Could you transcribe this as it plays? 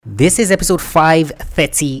This is episode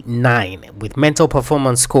 539 with mental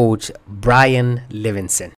performance coach Brian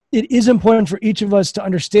Levinson. It is important for each of us to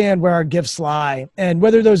understand where our gifts lie, and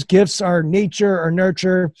whether those gifts are nature or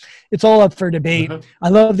nurture, it's all up for debate. I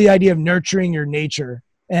love the idea of nurturing your nature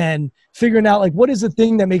and figuring out, like, what is the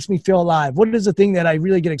thing that makes me feel alive? What is the thing that I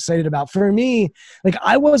really get excited about? For me, like,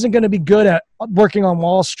 I wasn't going to be good at working on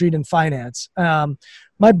Wall Street and finance.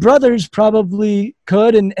 My brothers probably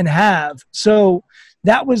could and have. So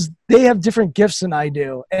they have different gifts than I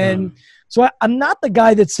do. And so I'm not the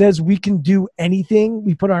guy that says we can do anything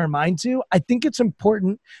we put our mind to. I think it's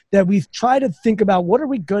important that we try to think about what are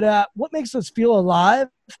we good at, what makes us feel alive,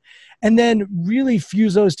 and then really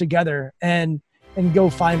fuse those together and go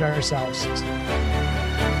find ourselves.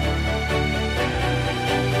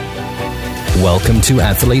 Welcome to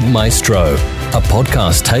Athlete Maestro, a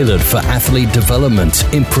podcast tailored for athlete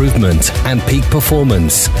development, improvement, and peak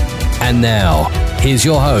performance. And now, here's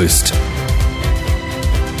your host.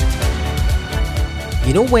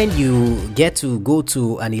 You know, when you get to go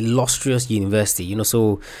to an illustrious university,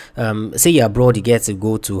 say you're abroad, you get to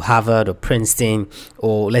go to Harvard or Princeton,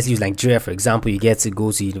 or let's use Nigeria, for example, you get to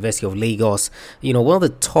go to University of Lagos, one of the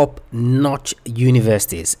top-notch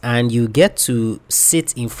universities, and you get to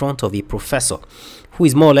sit in front of a professor who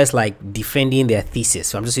is more or less like defending their thesis.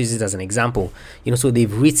 So I'm just using it as an example. So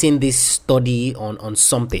they've written this study on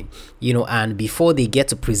something, and before they get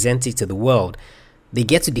to present it to the world, they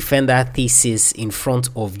get to defend that thesis in front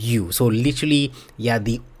of you. So literally, you're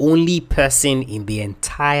the only person in the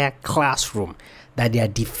entire classroom that they are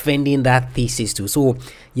defending that thesis to. So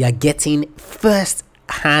you're getting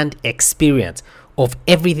first-hand experience of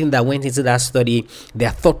everything that went into that study,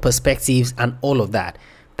 their thought perspectives, and all of that.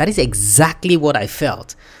 That is exactly what I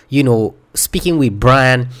felt, speaking with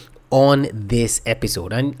Brian on this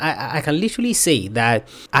episode. And I can literally say that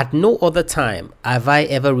at no other time have I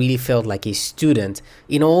ever really felt like a student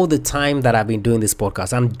in all the time that I've been doing this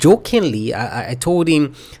podcast. And jokingly, I told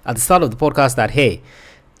him at the start of the podcast that, hey,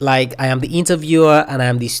 like, I am the interviewer and I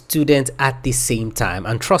am the student at the same time.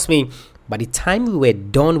 And trust me, by the time we were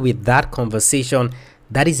done with that conversation,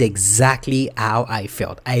 that is exactly how I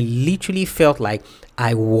felt. I literally felt like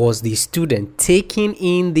I was the student taking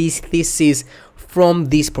in this thesis from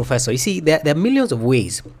this professor. You see, there are millions of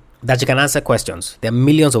ways that you can answer questions. There are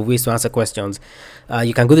millions of ways to answer questions.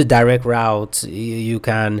 You can go the direct route. You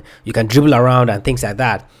can dribble around and things like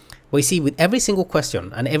that. But you see, with every single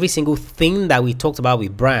question and every single thing that we talked about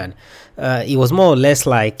with Brian, it was more or less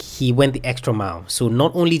like he went the extra mile. So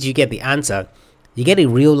not only do you get the answer, you get a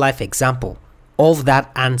real life example of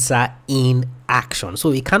that answer in action. So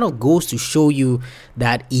it kind of goes to show you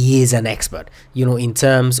that he is an expert, in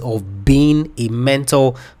terms of being a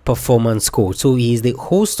mental performance coach. So he is the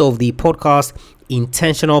host of the podcast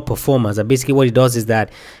Intentional Performance. And basically what he does is that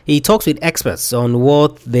he talks with experts on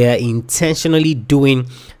what they're intentionally doing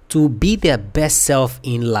to be their best self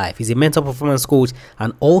in life. He's a mental performance coach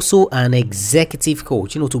and also an executive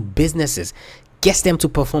coach, to businesses. Gets them to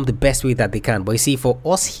perform the best way that they can. But you see, for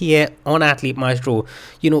us here on Athlete Maestro,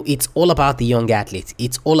 it's all about the young athlete.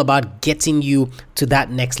 It's all about getting you to that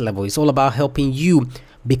next level. It's all about helping you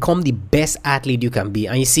become the best athlete you can be.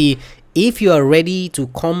 And you see, if you are ready to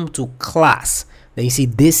come to class, then you see,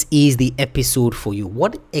 this is the episode for you.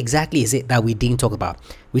 What exactly is it that we didn't talk about?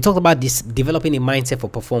 We talked about this, developing a mindset for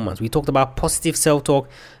performance. We talked about positive self-talk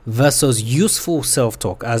versus useful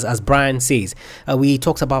self-talk, as Brian says. We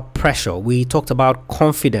talked about pressure. We talked about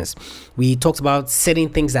confidence. We talked about certain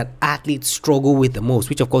things that athletes struggle with the most,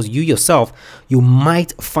 which of course you yourself, you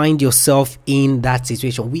might find yourself in that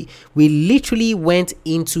situation. We literally went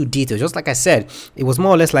into detail. Just like I said, it was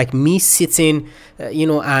more or less like me sitting,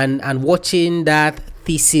 and watching that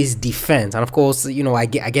thesis defense. And of course, I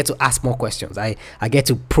get to ask more questions. I get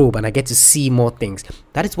to probe and I get to see more things.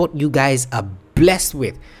 That is what you guys are blessed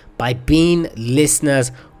with by being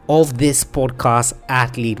listeners of this podcast,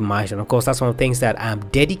 Athlete Maestro. And of course, that's one of the things that I'm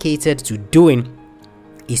dedicated to doing,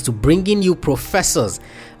 is to bringing you professors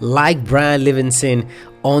like Brian Levinson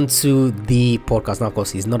onto the podcast. Now, of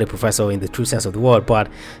course, he's not a professor in the true sense of the word, but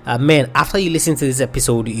after you listen to this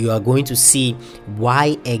episode, you are going to see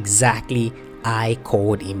why exactly I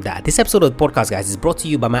called him that. This episode of the podcast, guys, is brought to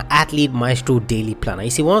you by my Athlete Maestro Daily Planner.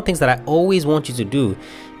 You see, one of the things that I always want you to do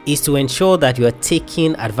is to ensure that you are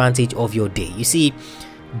taking advantage of your day. You see,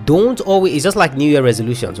 don't always, it's just like New Year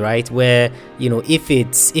resolutions, right? Where, if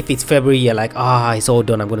it's February, you're like, it's all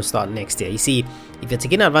done, I'm going to start next year. You see, if you're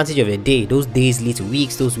taking advantage of your day, those days lead to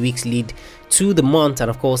weeks, those weeks lead to the month,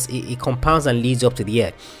 and of course, it compounds and leads up to the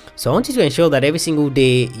year. So I want you to ensure that every single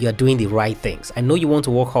day you're doing the right things. I know you want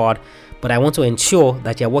to work hard, but I want to ensure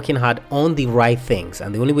that you're working hard on the right things.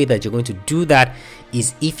 And the only way that you're going to do that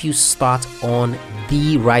is if you start on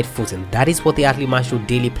the right foot. And that is what the Athlete Maestro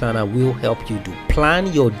Daily Planner will help you do.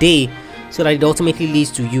 Plan your day so that it ultimately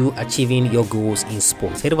leads to you achieving your goals in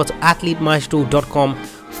sports. Head over to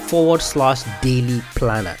athletemaestro.com/daily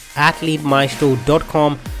planner.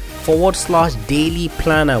 athletemaestro.com/daily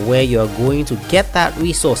planner, where you are going to get that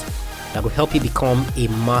resource that will help you become a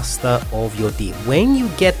master of your day. When you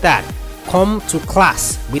get that, come to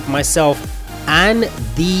class with myself and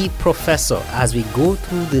the professor as we go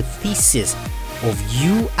through the thesis of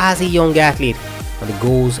you as a young athlete and the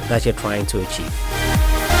goals that you're trying to achieve.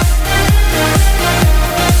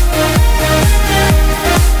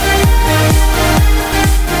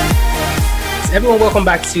 Everyone, welcome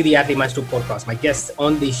back to the Athlete Maestro podcast. My guest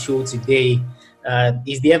on the show today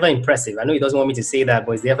is the ever impressive. I know he doesn't want me to say that,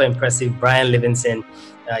 but he's the ever impressive Brian Livingston.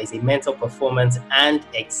 He's a mental performance and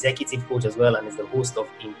executive coach as well, and is the host of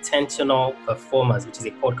Intentional Performers, which is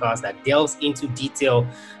a podcast that delves into detail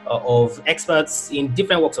of experts in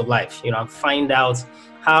different walks of life, and find out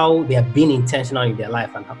how they have been intentional in their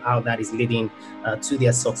life and how that is leading to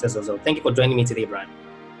their success as well. Thank you for joining me today, Brian.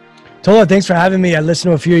 Tola, thanks for having me. I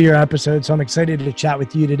listened to a few of your episodes, so I'm excited to chat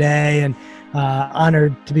with you today, and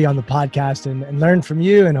honored to be on the podcast and learn from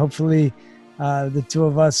you. And hopefully the two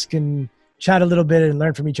of us can chat a little bit and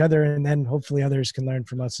learn from each other, and then hopefully others can learn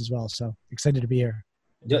from us as well. So excited to be here.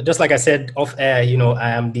 Just like I said off air, I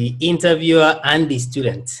am the interviewer and the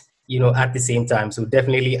student, at the same time. So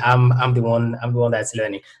definitely I'm the one that's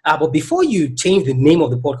learning. But before you change the name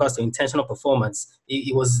of the podcast to Intentional Performance,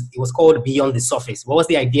 it was called Beyond the Surface. What was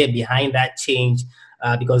the idea behind that change?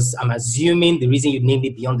 Because I'm assuming the reason you named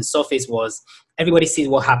it Beyond the Surface was everybody sees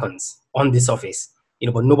what happens on the surface,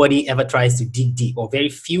 but nobody ever tries to dig deep, or very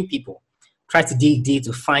few people try to dig deep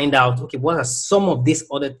to find out, okay, what are some of these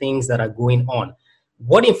other things that are going on?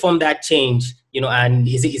 What informed that change, and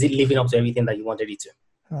is it living up to everything that you wanted it to?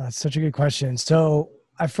 That's such a good question. So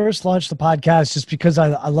I first launched the podcast just because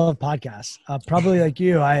I love podcasts. Probably like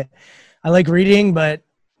you, I like reading, but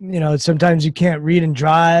sometimes you can't read and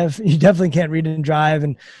drive. You definitely can't read and drive.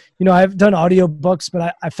 And, I've done audiobooks,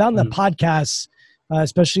 but I found that podcasts,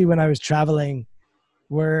 especially when I was traveling,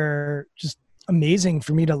 were just amazing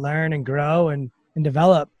for me to learn and grow and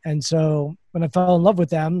develop. And so when I fell in love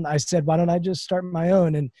with them, I said, why don't I just start my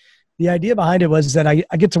own? And the idea behind it was that I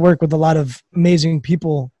get to work with a lot of amazing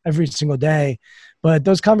people every single day, but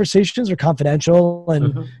those conversations are confidential,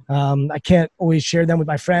 and I can't always share them with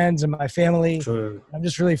my friends and my family. True. I'm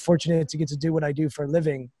just really fortunate to get to do what I do for a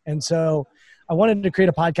living. And so I wanted to create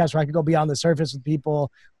a podcast where I could go beyond the surface with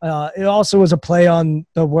people. It also was a play on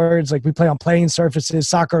the words, like we play on playing surfaces,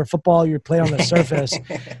 soccer, football, you play on the surface.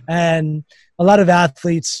 And a lot of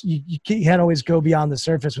athletes, you can't always go beyond the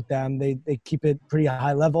surface with them. They keep it pretty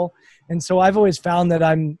high level. And so I've always found that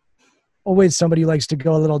I'm always somebody who likes to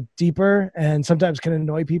go a little deeper and sometimes can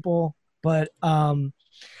annoy people. But, I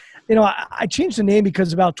changed the name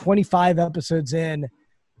because about 25 episodes in,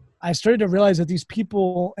 I started to realize that these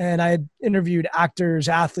people, and I had interviewed actors,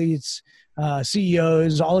 athletes,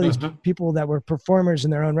 CEOs, all of these people that were performers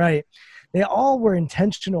in their own right. They all were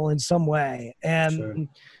intentional in some way. And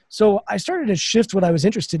so I started to shift what I was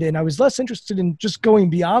interested in. I was less interested in just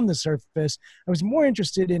going beyond the surface. I was more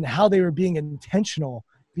interested in how they were being intentional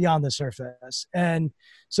beyond the surface. And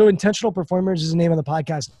so Intentional Performers is the name of the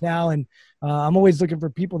podcast now. And I'm always looking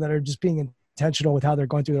for people that are just being intentional with how they're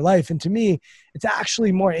going through their life. And to me, it's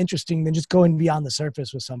actually more interesting than just going beyond the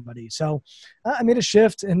surface with somebody. So I made a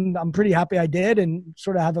shift, and I'm pretty happy I did, and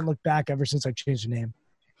sort of haven't looked back ever since I changed the name.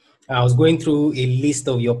 I was going through a list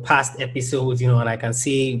of your past episodes, and I can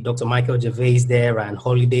see Dr. Michael Gervais there and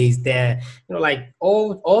Holidays there, like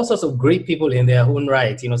all sorts of great people in their own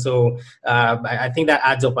right, So I think that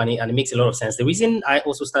adds up, and it makes a lot of sense. The reason I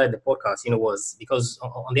also started the podcast, was because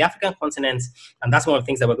on the African continent, and that's one of the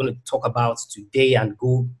things that we're going to talk about today and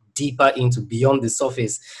go deeper into beyond the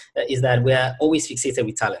surface, is that we're always fixated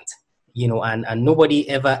with talent. And nobody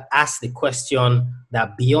ever asked the question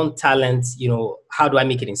that beyond talent, how do I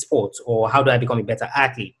make it in sports, or how do I become a better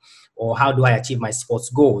athlete, or how do I achieve my sports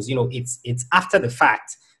goals? It's after the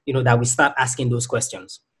fact, that we start asking those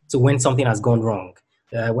questions. So when something has gone wrong,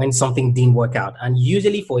 when something didn't work out, and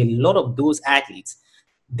usually for a lot of those athletes,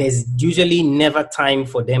 there's usually never time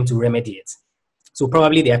for them to remedy it. So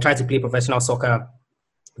probably they had tried to play professional soccer.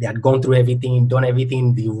 They had gone through everything, done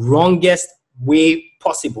everything the wrongest way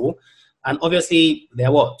possible. And obviously,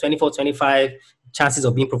 there were 24, 25 chances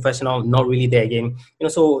of being professional, not really there again.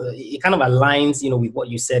 So it kind of aligns, with what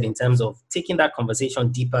you said in terms of taking that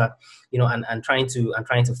conversation deeper, and trying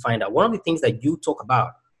to find out. One of the things that you talk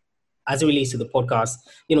about as it relates to the podcast,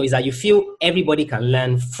 is that you feel everybody can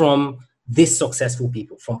learn from these successful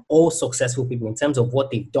people, from all successful people in terms of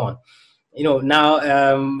what they've done. Now,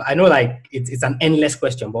 I know like it's an endless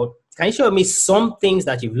question, but can you show me some things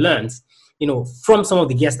that you've learned, from some of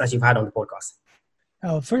the guests that you've had on the podcast?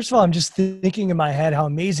 Oh, first of all, I'm just thinking in my head how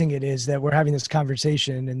amazing it is that we're having this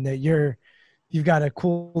conversation and that you've got a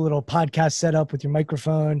cool little podcast set up with your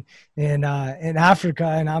microphone in Africa,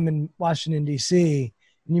 and I'm in Washington, D.C.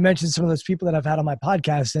 And you mentioned some of those people that I've had on my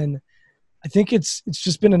podcast, and I think it's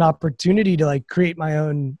just been an opportunity to like create my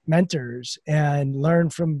own mentors and learn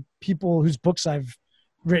from people whose books I've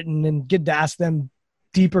written and get to ask them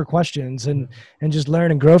deeper questions and just learn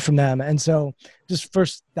and grow from them. And so just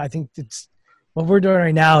first, I think it's what we're doing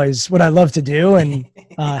right now is what I love to do. And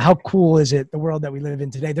how cool is it, the world that we live in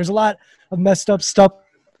today? There's a lot of messed up stuff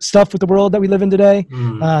with the world that we live in today.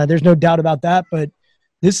 There's no doubt about that, but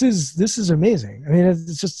this is amazing. I mean,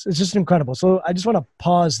 it's just incredible. So I just want to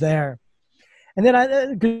pause there. And then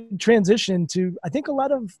a good transition to, I think a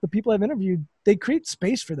lot of the people I've interviewed, they create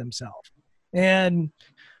space for themselves. And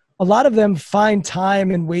a lot of them find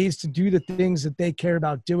time and ways to do the things that they care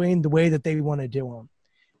about doing the way that they want to do them.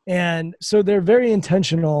 And so they're very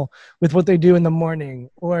intentional with what they do in the morning,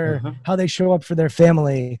 or how they show up for their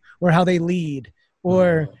family, or how they lead,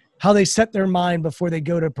 or how they set their mind before they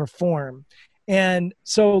go to perform. And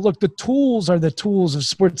so, look, the tools are the tools of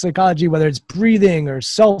sports psychology, whether it's breathing or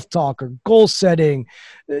self-talk or goal setting.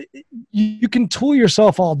 You can tool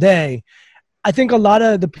yourself all day. I think a lot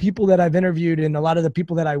of the people that I've interviewed and a lot of the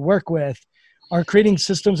people that I work with are creating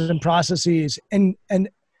systems and processes and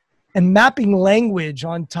mapping language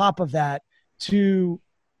on top of that to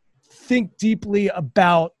think deeply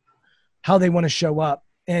about how they want to show up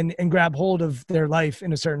and grab hold of their life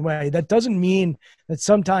in a certain way. That doesn't mean that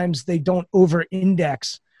sometimes they don't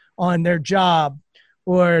over-index on their job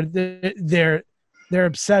or their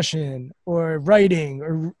obsession or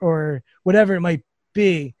writing or whatever it might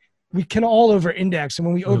be. We can all over-index. And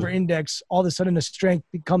when we over-index, all of a sudden the strength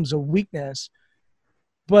becomes a weakness.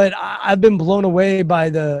 But I've been blown away by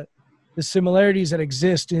the similarities that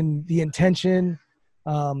exist in the intention,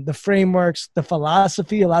 the frameworks, the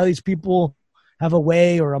philosophy. A lot of these people have a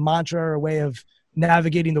way or a mantra or a way of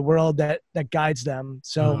navigating the world that guides them.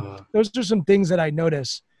 So those are some things that I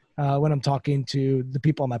notice when I'm talking to the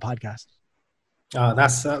people on my podcast.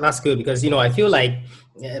 That's good, because, I feel like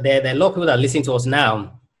there are a lot of people that listen to us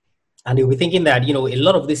now, and they'll be thinking that, a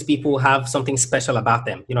lot of these people have something special about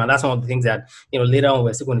them, and that's one of the things that, later on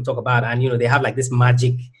we're still going to talk about. And, they have like this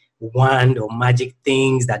magic wand or magic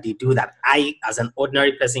things that they do that I, as an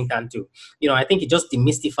ordinary person, can't do. I think it just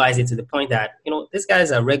demystifies it to the point that, these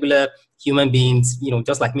guys are regular human beings,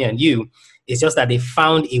 just like me and you. It's just that they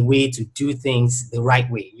found a way to do things the right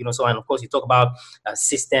way, So, and of course, you talk about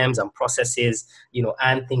systems and processes,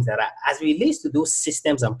 and things that are, as it relates to those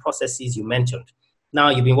systems and processes you mentioned. Now,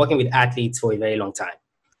 you've been working with athletes for a very long time.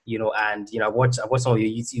 And I watched some of your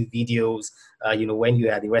YouTube videos, when you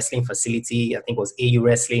were at the wrestling facility, I think it was AU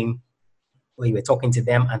Wrestling, where you were talking to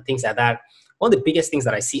them and things like that. One of the biggest things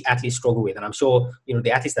that I see athletes struggle with, and I'm sure,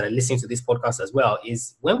 the athletes that are listening to this podcast as well,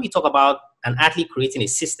 is when we talk about an athlete creating a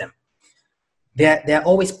system, they're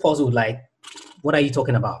always puzzled, like, what are you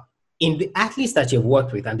talking about? In the athletes that you've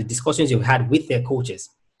worked with and the discussions you've had with their coaches,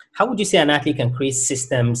 how would you say an athlete can create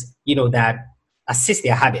systems, that assist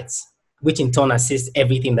their habits, which in turn assists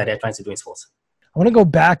everything that they're trying to do in sports? I want to go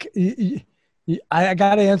back. I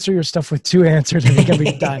got to answer your stuff with two answers, I think,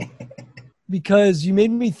 every time. Because you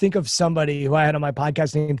made me think of somebody who I had on my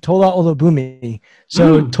podcast named Tola Olubumi.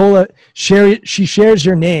 So Tola, she shares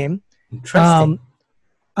your name. Interesting.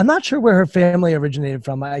 I'm not sure where her family originated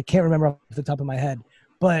from. I can't remember off the top of my head.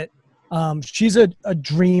 But she's a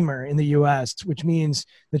dreamer in the U.S., which means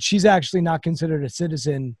that she's actually not considered a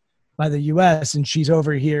citizen by the U.S., and she's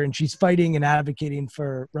over here and she's fighting and advocating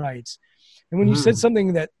for rights. And when you said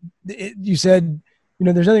something that you said,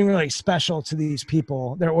 there's nothing really special to these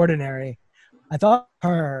people, they're ordinary. I thought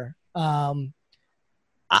her, I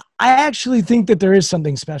actually think that there is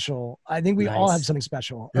something special. I think we all have something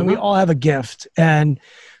special, and we all have a gift. And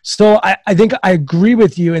so I think I agree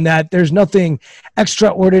with you in that there's nothing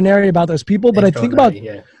extraordinary about those people, but I think about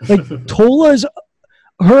like Tola's,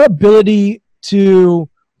 her ability to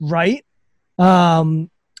write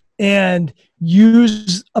and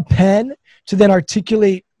use a pen to then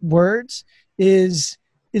articulate words is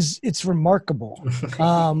it's remarkable.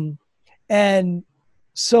 And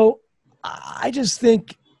so I just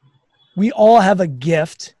think we all have a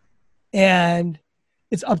gift, and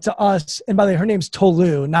it's up to us. And by the way, her name's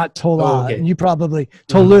Tolu, not Tola. And you probably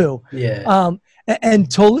Tolu. Yeah. And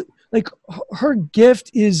Tolu, like her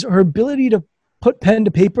gift is her ability to put pen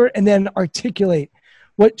to paper and then articulate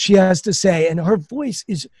what she has to say. And her voice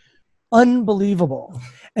is unbelievable.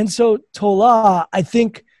 And so Tola, I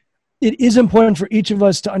think it is important for each of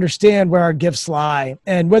us to understand where our gifts lie,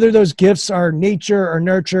 and whether those gifts are nature or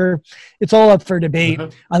nurture, it's all up for debate.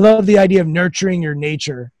 I love the idea of nurturing your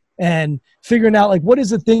nature and figuring out like, what is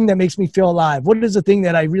the thing that makes me feel alive? What is the thing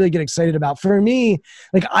that I really get excited about? For me,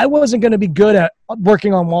 like I wasn't going to be good at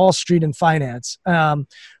working on Wall Street and finance.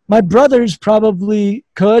 My brothers probably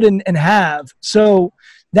could and have. So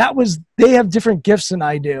they have different gifts than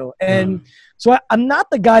I do. And so I'm not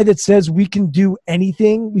the guy that says we can do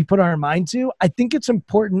anything we put our mind to. I think it's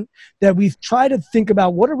important that we try to think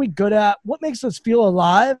about what are we good at, what makes us feel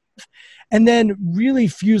alive, and then really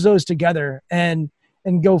fuse those together and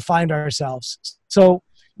go find ourselves. So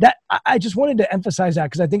that I just wanted to emphasize that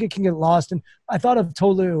because I think it can get lost. And I thought of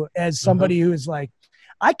Tolu as somebody who is like,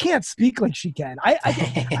 I can't speak like she can. I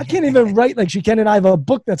can't even write like she can. And I have a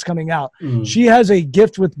book that's coming out. She has a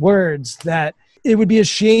gift with words that it would be a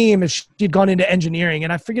shame if she'd gone into engineering.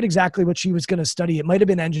 And I forget exactly what she was going to study. It might've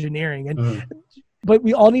been engineering. But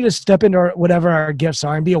we all need to step into whatever our gifts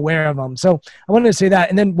are and be aware of them. So I wanted to say that.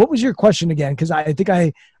 And then what was your question again? Because I think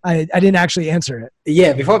I didn't actually answer it.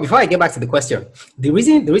 Yeah, before I get back to the question, the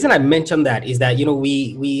reason I mentioned that is that,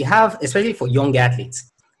 we have, especially for young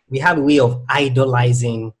athletes, we have a way of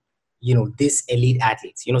idolizing, this elite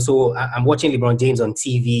athletes. So I'm watching LeBron James on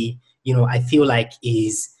TV. I feel like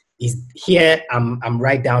is here. I'm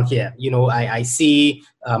right down here. I see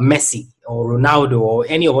Messi or Ronaldo or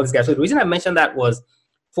any of those guys. So the reason I mentioned that was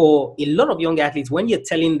for a lot of young athletes, when you're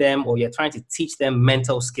telling them or you're trying to teach them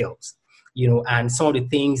mental skills, and some of the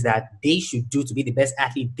things that they should do to be the best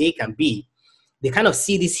athlete they can be, they kind of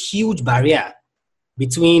see this huge barrier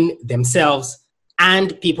between themselves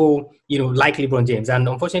and people, like LeBron James. And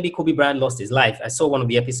unfortunately, Kobe Bryant lost his life. I saw one of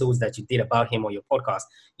the episodes that you did about him on your podcast,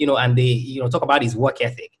 and they, talk about his work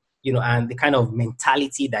ethic, and the kind of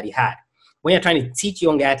mentality that he had. When you're trying to teach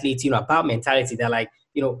young athletes, about mentality, they're like,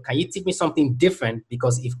 can you teach me something different?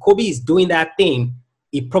 Because if Kobe is doing that thing,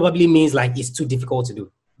 it probably means like it's too difficult to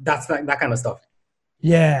do. That's like that kind of stuff.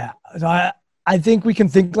 Yeah. So I think we can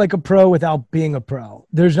think like a pro without being a pro.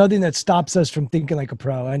 There's nothing that stops us from thinking like a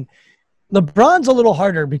pro. And LeBron's a little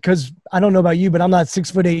harder because I don't know about you, but I'm not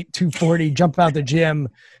 6'8", 240, jump out the gym.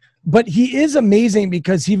 But he is amazing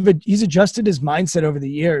because he's adjusted his mindset over the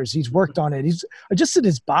years. He's worked on it. He's adjusted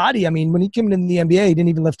his body. I mean, when he came in the NBA, he didn't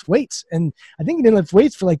even lift weights. And I think he didn't lift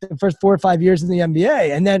weights for like the first 4 or 5 years in the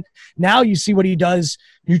NBA. And then now you see what he does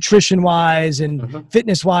nutrition-wise and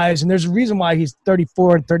fitness-wise. And there's a reason why he's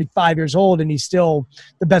 34, 35 years old and he's still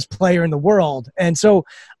the best player in the world. And so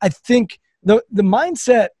I think the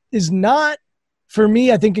mindset is not, for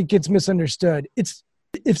me, I think it gets misunderstood. It's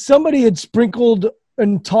if somebody had sprinkled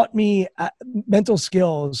and taught me mental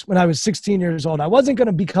skills when I was 16 years old, I wasn't going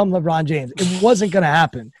to become LeBron James. It wasn't going to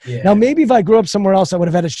happen. Yeah. Now, maybe if I grew up somewhere else, I would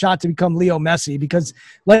have had a shot to become Leo Messi because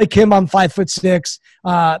like him, I'm 5'6".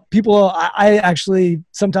 I actually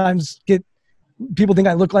sometimes get people think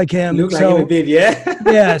I look like him. You look like him a bit, yeah.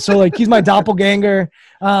 Yeah. So like he's my doppelganger.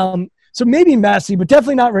 So maybe Messi, but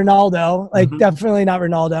definitely not Ronaldo. Definitely not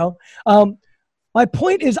Ronaldo. My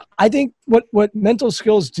point is, I think what mental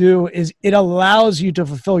skills do is it allows you to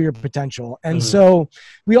fulfill your potential. And so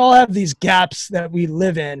we all have these gaps that we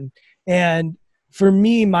live in. And for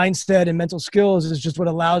me, mindset and mental skills is just what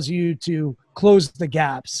allows you to close the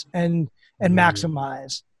gaps and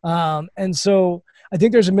maximize. And so I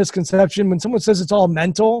think there's a misconception when someone says it's all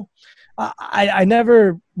mental. I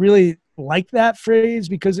never really like that phrase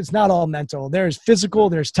because it's not all mental. There's physical,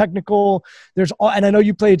 there's technical, and I know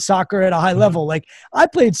you played soccer at a high level. Like I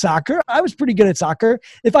played soccer. I was pretty good at soccer.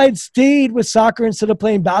 If I had stayed with soccer instead of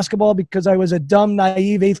playing basketball because I was a dumb,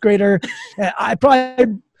 naive 8th grader, I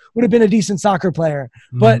probably would have been a decent soccer player,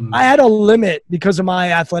 but I had a limit because of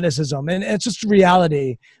my athleticism and it's just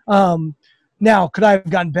reality. Now, could I have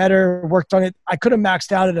gotten better, worked on it? I could have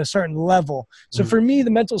maxed out at a certain level. So for me,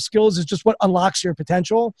 the mental skills is just what unlocks your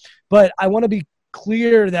potential. But I want to be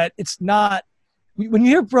clear that it's not – when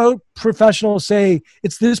you hear professionals say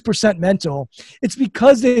it's this % mental, it's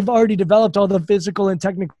because they've already developed all the physical and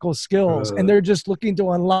technical skills, and they're just looking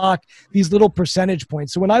to unlock these little percentage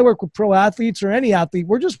points. So when I work with pro athletes or any athlete,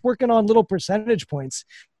 we're just working on little percentage points.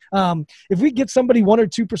 If we get somebody 1 or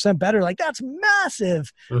 2% better, like that's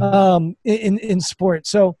massive in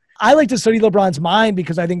sports. So I like to study LeBron's mind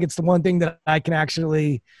because I think it's the one thing that I can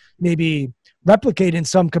actually maybe replicate in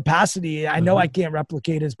some capacity. I know I can't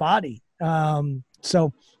replicate his body.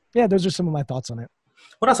 So yeah, those are some of my thoughts on it.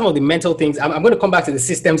 What are some of the mental things? I'm going to come back to the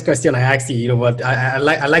systems question I asked you. But I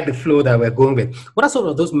like the flow that we're going with. What are some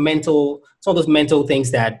of those mental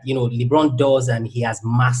things that LeBron does and he has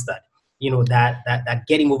mastered? That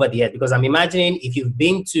get him over the edge. Because I'm imagining if you've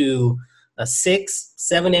been to 6,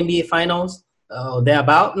 7 NBA finals,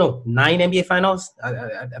 thereabout, no, 9 NBA finals.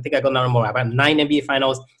 I think I got no more about 9 NBA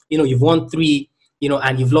finals. You've won 3,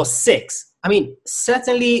 and you've lost 6. I mean,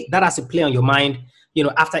 certainly that has to play on your mind,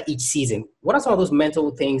 after each season. What are some of those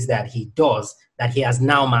mental things that he does that he has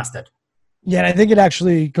now mastered? Yeah, and I think it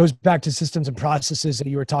actually goes back to systems and processes that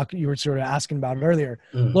you were sort of asking about earlier.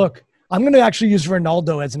 Look, I'm going to actually use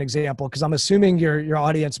Ronaldo as an example because I'm assuming your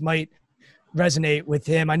audience might resonate with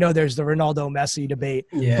him. I know there's the Ronaldo Messi debate,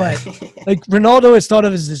 but like Ronaldo is thought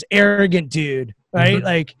of as this arrogant dude,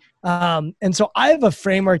 right? And so I have a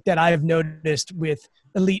framework that I have noticed with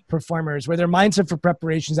elite performers where their mindset for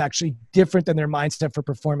preparation is actually different than their mindset for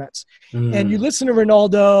performance. And you listen to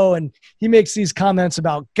Ronaldo and he makes these comments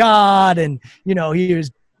about God and, he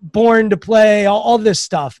was born to play, all this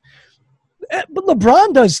stuff. But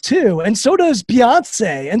LeBron does too. And so does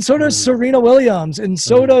Beyonce. And so does Serena Williams. And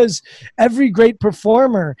so does every great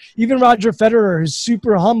performer. Even Roger Federer is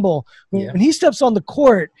super humble. When he steps on the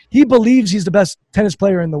court, he believes he's the best tennis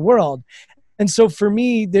player in the world. And so for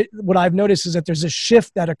me, what I've noticed is that there's a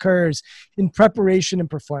shift that occurs in preparation and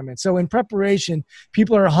performance. So in preparation,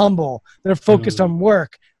 people are humble. They're focused on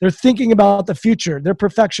work. They're thinking about the future. They're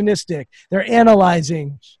perfectionistic. They're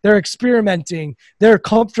analyzing. They're experimenting. They're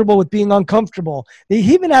comfortable with being uncomfortable. They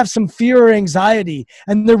even have some fear or anxiety,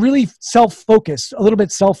 and they're really self-focused, a little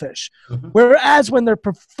bit selfish. Whereas when they're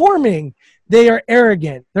performing, they are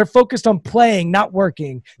arrogant. They're focused on playing, not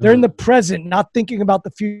working. They're in the present, not thinking about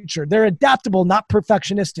the future. They're adaptable, not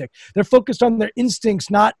perfectionistic. They're focused on their instincts,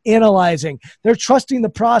 not analyzing. They're trusting the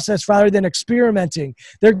process rather than experimenting.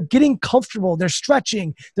 They're getting comfortable. They're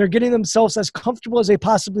stretching. They're getting themselves as comfortable as they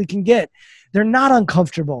possibly can get. They're not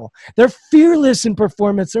uncomfortable. They're fearless in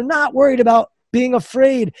performance. They're not worried about being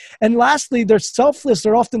afraid. And lastly, they're selfless.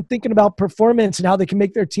 They're often thinking about performance and how they can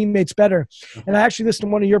make their teammates better. And I actually listened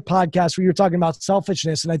to one of your podcasts where you were talking about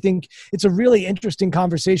selfishness. And I think it's a really interesting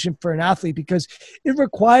conversation for an athlete because it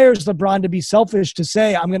requires LeBron to be selfish to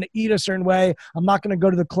say, I'm going to eat a certain way. I'm not going to go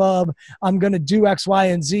to the club. I'm going to do X, Y,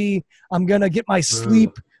 and Z. I'm going to get my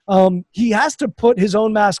sleep. He has to put his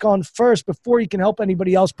own mask on first before he can help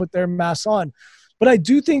anybody else put their mask on. But I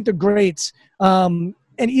do think the greats,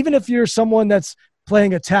 and even if you're someone that's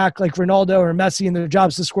playing attack like Ronaldo or Messi and their job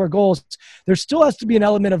is to score goals, there still has to be an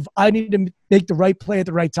element of I need to make the right play at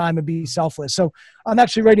the right time and be selfless. So I'm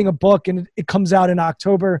actually writing a book and it comes out in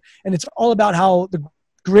October, and it's all about how the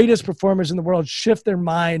greatest performers in the world shift their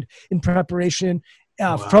mind in preparation,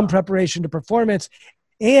 from preparation to performance.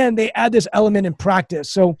 And they add this element in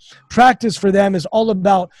practice. So practice for them is all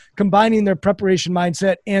about combining their preparation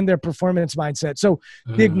mindset and their performance mindset. So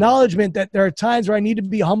the acknowledgement that there are times where I need to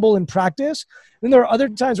be humble in practice. Then there are other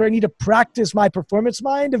times where I need to practice my performance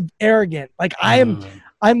mind of arrogant. Like I'm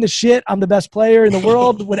the shit. I'm the best player in the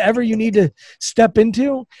world, whatever you need to step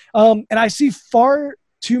into. And I see far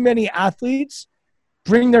too many athletes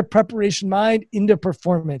bring their preparation mind into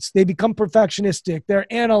performance. They become perfectionistic.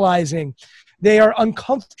 They're analyzing. They are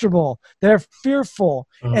uncomfortable. They're fearful.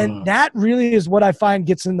 And that really is what I find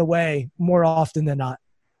gets in the way more often than not.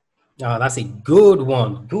 Oh, that's a good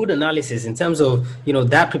one. Good analysis in terms of,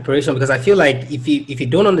 that preparation, because I feel like if you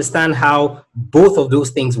don't understand how both of those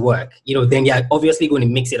things work, then you're obviously going to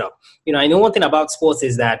mix it up. I know one thing about sports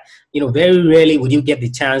is that, very rarely would you get the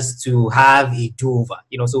chance to have a do-over.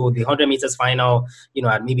 So the 100 meters final,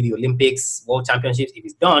 at maybe the Olympics, World Championships, if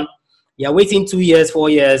it's done, you're waiting 2 years, 4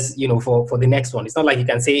 years, for the next one. It's not like you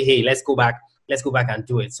can say, hey, let's go back and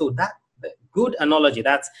do it. So that good analogy.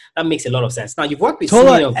 That makes a lot of sense. Now you've worked with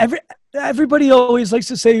everybody always likes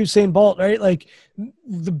to say Usain Bolt, right? Like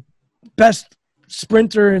the best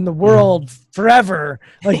sprinter in the world forever.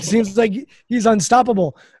 Like seems like he's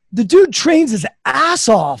unstoppable. The dude trains his ass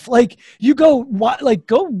off. Like go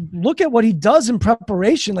look at what he does in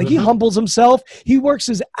preparation. Like he humbles himself. He works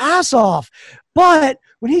his ass off. But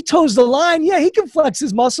when he toes the line, he can flex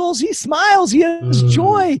his muscles. He smiles. He has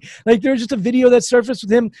joy. Like there's just a video that surfaced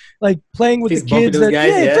with him, like playing with the kids.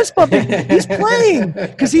 Fist bumping. He's playing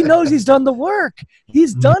because he knows he's done the work.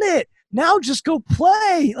 He's done it. Now just go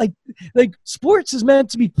play. Like sports is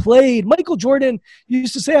meant to be played. Michael Jordan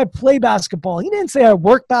used to say, I play basketball. He didn't say I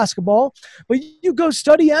work basketball, but you go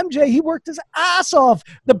study MJ. He worked his ass off.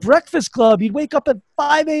 The Breakfast Club. He'd wake up at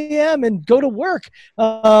 5 a.m. and go to work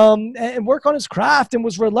and work on his craft and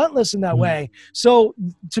was relentless in that way. So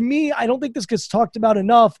to me, I don't think this gets talked about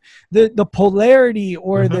enough. The polarity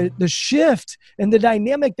or the shift and the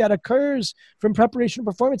dynamic that occurs from preparation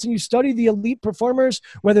to performance. And you study the elite performers,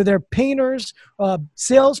 whether they're painters,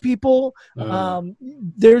 salespeople,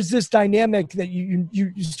 there's this dynamic that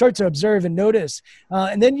you start to observe and notice.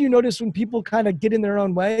 And then you notice when people kind of get in their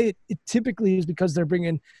own way, it typically is because they're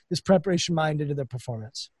bringing this preparation mind into their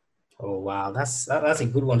performance. Oh, wow. That's a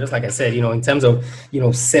good one. Just like I said, in terms of,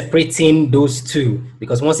 separating those two,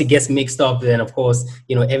 because once it gets mixed up, then of course,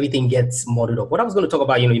 everything gets muddled up. What I was going to talk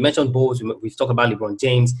about, you mentioned Bulls, we've talked about LeBron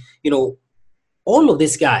James, all of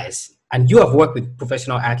these guys, and you have worked with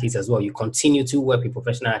professional athletes as well. You continue to work with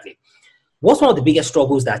professional athletes. What's one of the biggest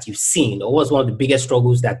struggles that you've seen, or what's one of the biggest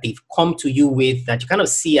struggles that they've come to you with that you kind of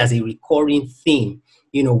see as a recurring theme,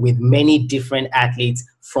 with many different athletes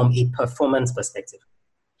from a performance perspective?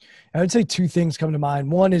 I would say two things come to mind.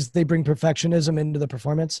 One is they bring perfectionism into the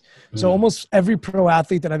performance. So almost every pro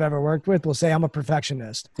athlete that I've ever worked with will say, I'm a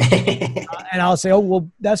perfectionist. And I'll say, oh, well,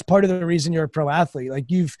 that's part of the reason you're a pro athlete. Like,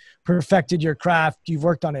 you've perfected your craft, you've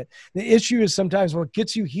worked on it. The issue is sometimes what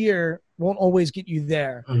gets you here won't always get you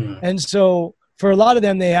there. And so for a lot of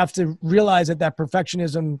them, they have to realize that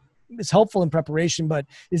perfectionism is helpful in preparation, but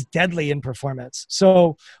is deadly in performance.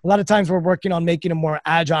 So a lot of times we're working on making them more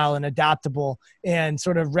agile and adaptable and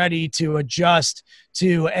sort of ready to adjust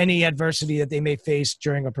to any adversity that they may face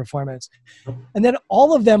during a performance. And then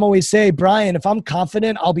all of them always say, Brian, if I'm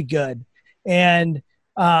confident, I'll be good. And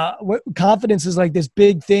confidence is like this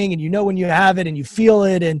big thing, and when you have it and you feel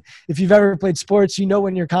it. And if you've ever played sports,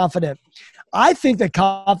 when you're confident. I think that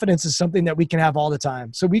confidence is something that we can have all the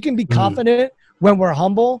time. So we can be confident when we're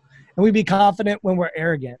humble, and we be confident when we're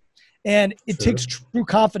arrogant. And it takes true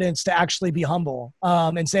confidence to actually be humble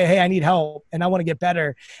and say, hey, I need help and I want to get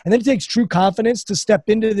better. And then it takes true confidence to step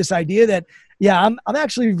into this idea that, yeah, I'm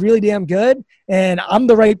actually really damn good and I'm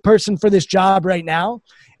the right person for this job right now.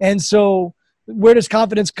 And so where does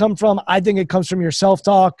confidence come from? I think it comes from your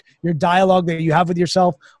self-talk, your dialogue that you have with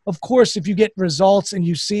yourself. Of course, if you get results and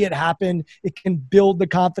you see it happen, it can build the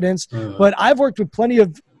confidence. But I've worked with plenty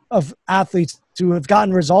of athletes who have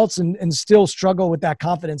gotten results and still struggle with that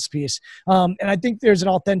confidence piece. And I think there's an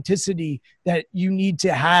authenticity that you need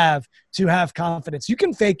to have confidence. You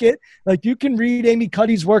can fake it. Like, you can read Amy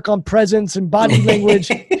Cuddy's work on presence and body language.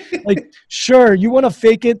 Like, sure, you want to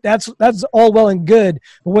fake it. That's all well and good.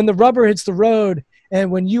 But when the rubber hits the road and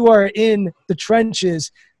when you are in the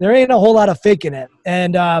trenches, there ain't a whole lot of faking it.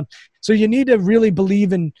 And so you need to really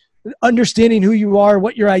believe in understanding who you are,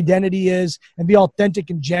 what your identity is, and be authentic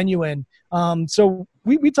and genuine. So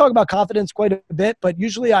we talk about confidence quite a bit, but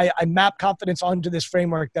usually I map confidence onto this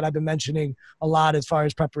framework that I've been mentioning a lot as far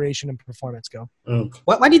as preparation and performance go.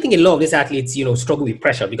 Why do you think a lot of these athletes, struggle with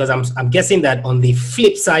pressure? Because I'm guessing that on the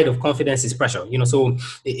flip side of confidence is pressure. So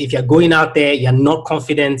if you're going out there, you're not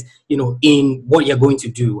confident, in what you're going to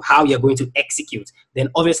do, how you're going to execute, then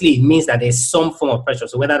obviously it means that there's some form of pressure.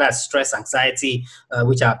 So whether that's stress, anxiety,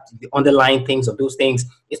 which are the underlying things of those things,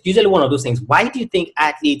 it's usually one of those things. Why do you think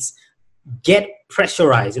athletes get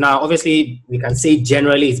pressurized? Now, obviously, we can say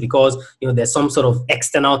generally it's because, there's some sort of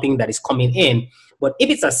external thing that is coming in. But if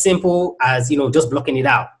it's as simple as, just blocking it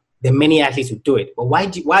out, then many athletes would do it. But why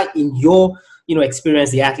in your,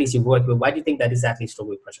 experience, the athletes you've worked with, why do you think that these athletes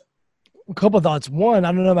struggle with pressure? A couple of thoughts. One,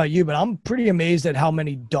 I don't know about you, but I'm pretty amazed at how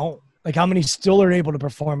many don't. Like, how many still are able to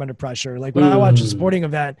perform under pressure. Like, when I watch a sporting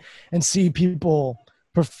event and see people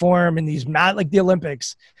perform in these like the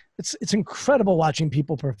Olympics, it's incredible watching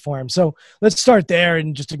people perform. So let's start there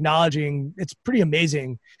and just acknowledging it's pretty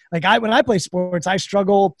amazing. Like, when I play sports, I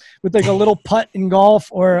struggle with like a little putt in golf,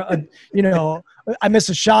 or I miss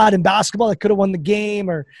a shot in basketball that could have won the game,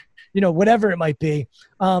 or whatever it might be.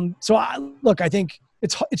 So I think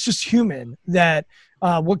it's just human that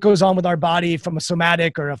what goes on with our body from a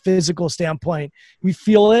somatic or a physical standpoint, we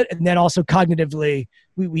feel it, and then also cognitively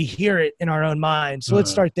we hear it in our own mind. So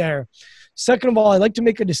let's start there. Second of all, I like to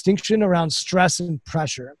make a distinction around stress and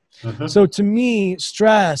pressure. So to me,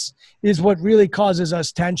 stress is what really causes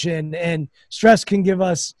us tension, and stress can give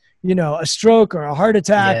us, a stroke or a heart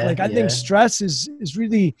attack. I think stress is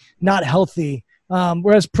really not healthy.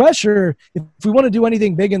 Whereas pressure, if we want to do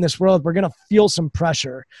anything big in this world, we're going to feel some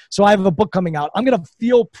pressure. So I have a book coming out. I'm going to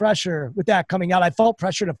feel pressure with that coming out. I felt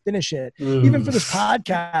pressure to finish it. Even for this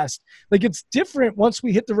podcast, like, it's different once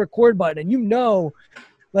we hit the record button, and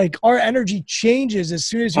like, our energy changes as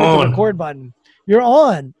soon as you hit the record button. You're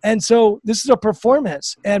on. And so this is a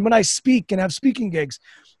performance. And when I speak and have speaking gigs,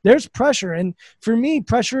 there's pressure. And for me,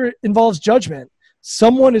 pressure involves judgment.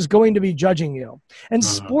 someone is going to be judging you. And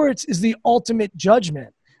sports is the ultimate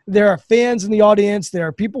judgment. There are fans in the audience. There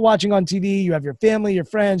are people watching on TV. You have your family, your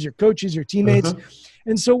friends, your coaches, your teammates.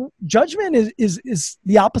 And so judgment is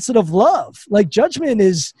the opposite of love. Like judgment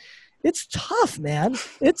it's tough, man.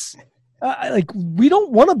 It's like we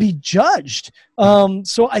don't want to be judged.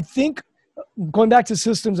 So I think going back to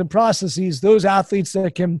systems and processes, those athletes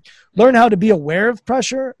that can learn how to be aware of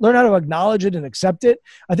pressure, learn how to acknowledge it and accept it.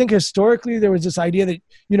 I think historically there was this idea that,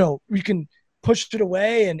 you know, you can push it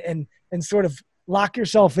away and sort of lock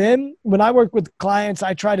yourself in. When I work with clients,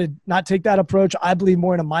 I try to not take that approach. I believe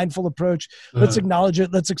more in a mindful approach. Let's acknowledge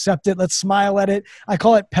it. Let's accept it. Let's smile at it. I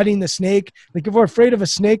call it petting the snake. Like if we're afraid of a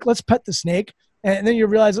snake, let's pet the snake. And then you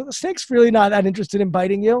realize the snake's really not that interested in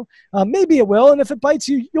biting you. Maybe it will. And if it bites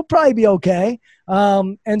you, you'll probably be okay.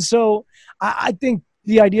 And so I think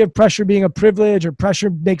the idea of pressure being a privilege or pressure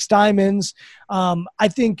makes diamonds. I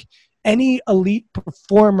think any elite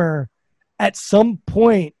performer at some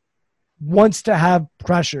point wants to have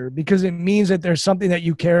pressure because it means that there's something that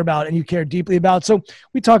you care about and you care deeply about. So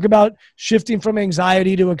we talk about shifting from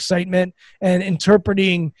anxiety to excitement and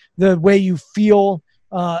interpreting the way you feel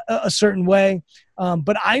a certain way.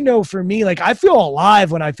 But I know for me, like I feel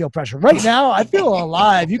alive when I feel pressure. Right now, I feel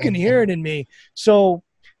alive. You can hear it in me. So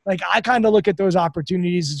like I kind of look at those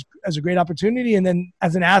opportunities as a great opportunity. And then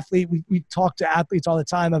as an athlete, we talk to athletes all the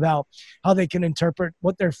time about how they can interpret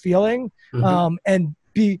what they're feeling and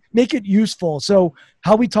make it useful. So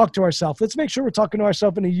how we talk to ourselves, let's make sure we're talking to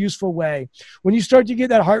ourselves in a useful way. When you start to get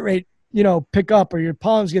that heart rate, you know, pick up or your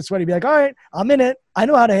palms get sweaty, be like, all right, I'm in it. I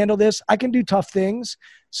know how to handle this. I can do tough things.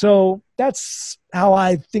 So that's how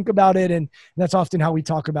I think about it. And that's often how we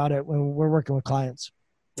talk about it when we're working with clients.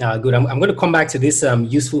 Good. I'm going to come back to this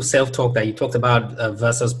useful self-talk that you talked about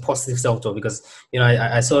versus positive self-talk, because, you know,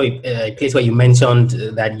 I saw a place where you mentioned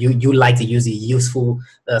that you like to use the useful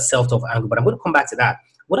self-talk angle, but I'm going to come back to that.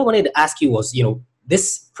 What I wanted to ask you was, you know,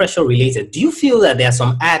 this pressure related, do you feel that there are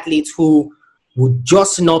some athletes who would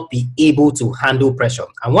just not be able to handle pressure?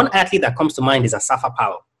 And one athlete that comes to mind is Asafa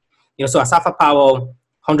Powell. You know, so Asafa Powell,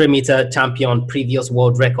 100-meter champion, previous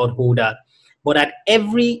world record holder. But at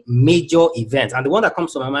every major event, and the one that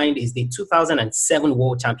comes to my mind is the 2007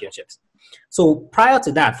 World Championships. So prior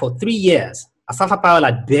to that, for 3 years, Asafa Powell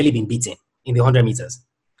had barely been beaten in the 100 meters.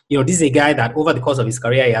 You know, this is a guy that over the course of his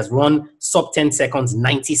career, he has run sub 10 seconds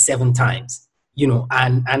 97 times, you know,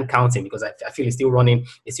 and counting, because I feel he's still running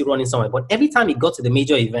somewhere. But every time he got to the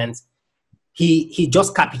major events, he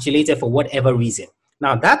just capitulated for whatever reason.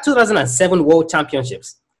 Now, that 2007 World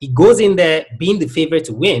Championships, he goes in there being the favorite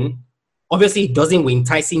to win. Obviously, he doesn't win.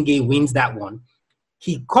 Tyson Gay wins that one.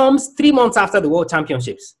 He comes 3 months after the World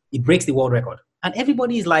Championships. He breaks the world record. And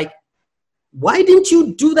everybody is like, why didn't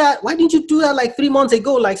you do that? Why didn't you do that like 3 months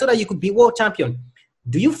ago, like so that you could be world champion?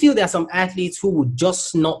 Do you feel there are some athletes who would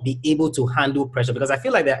just not be able to handle pressure? Because I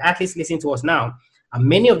feel like there are athletes listening to us now, and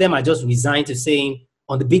many of them are just resigned to saying,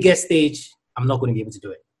 on the biggest stage, I'm not going to be able to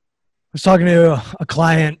do it. I was talking to a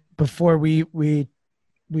client before we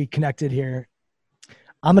connected here.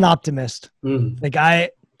 I'm an optimist. Like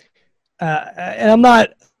and I'm not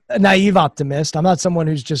a naive optimist. I'm not someone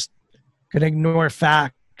who's just going to ignore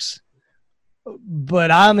facts,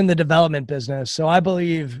 but I'm in the development business. So I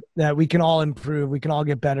believe that we can all improve. We can all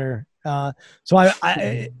get better. So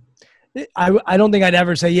I don't think I'd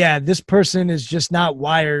ever say, yeah, this person is just not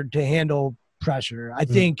wired to handle pressure. I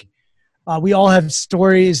think we all have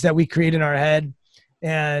stories that we create in our head,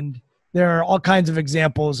 and there are all kinds of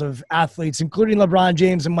examples of athletes, including LeBron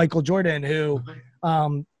James and Michael Jordan, who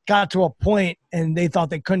got to a point and they thought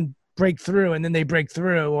they couldn't break through, and then they break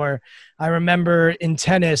through. Or I remember in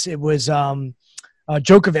tennis, it was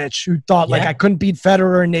Djokovic, who thought like I couldn't beat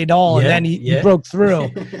Federer and Nadal, and then he broke through.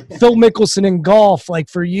 Phil Mickelson in golf, like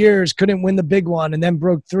for years, couldn't win the big one and then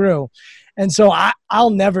broke through. And so I'll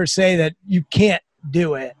never say that you can't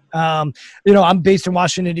do it. You know, I'm based in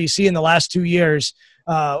Washington, D.C. in the last 2 years.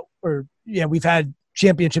 We've had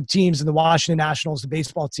championship teams in the Washington Nationals, the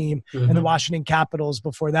baseball team, and the Washington Capitals.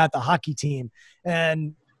 Before that, the hockey team.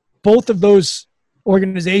 And both of those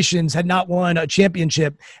organizations had not won a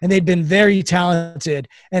championship, and they'd been very talented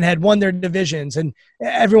and had won their divisions. And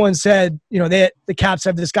everyone said, you know, the Caps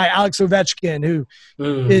have this guy, Alex Ovechkin, who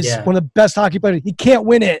is one of the best hockey players. He can't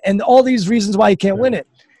win it, and all these reasons why he can't win it.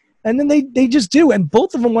 And then they just do. And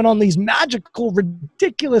both of them went on these magical,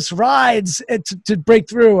 ridiculous rides to break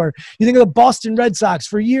through. Or you think of the Boston Red Sox,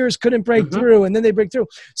 for years couldn't break through, and then they break through.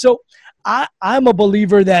 So I'm a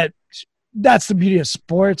believer that that's the beauty of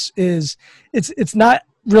sports, is it's not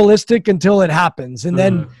realistic until it happens. And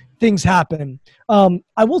then things happen.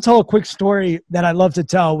 I will tell a quick story that I love to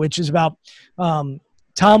tell, which is about Tom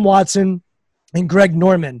Watson and Greg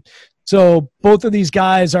Norman. So both of these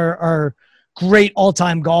guys are great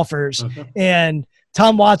all-time golfers. And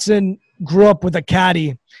Tom Watson grew up with a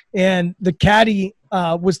caddy, and the caddy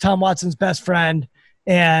was Tom Watson's best friend,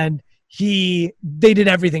 and they did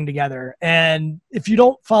everything together. And if you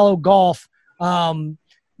don't follow golf,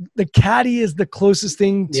 the caddy is the closest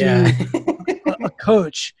thing to a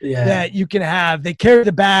coach that you can have. They carry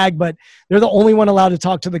the bag, but they're the only one allowed to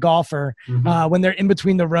talk to the golfer when they're in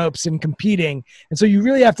between the ropes and competing. And so you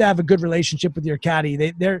really have to have a good relationship with your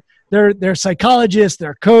caddy. They're psychologists,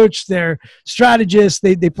 they're coach, they're strategists.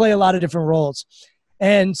 They play a lot of different roles.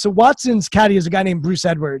 And so Watson's caddy is a guy named Bruce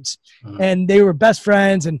Edwards, and they were best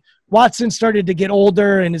friends. And Watson started to get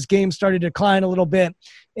older, and his game started to decline a little bit.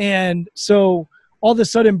 And so all of a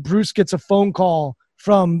sudden, Bruce gets a phone call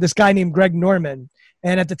from this guy named Greg Norman.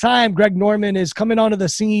 And at the time, Greg Norman is coming onto the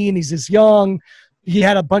scene. He's this young. He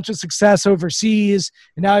had a bunch of success overseas,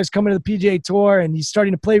 and now he's coming to the PGA Tour, and he's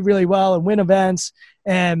starting to play really well and win events.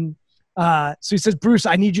 And so he says, Bruce,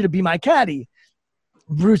 I need you to be my caddy.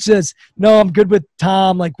 Bruce says, no, I'm good with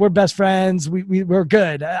Tom. Like, we're best friends. We're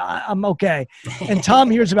good. I'm okay. And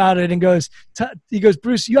Tom hears about it and goes,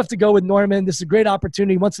 Bruce, you have to go with Norman. This is a great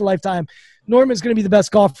opportunity, once in a lifetime. Norman's going to be the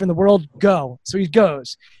best golfer in the world. Go. So he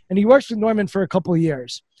goes. And he works with Norman for a couple of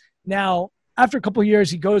years. Now, after a couple of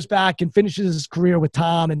years, he goes back and finishes his career with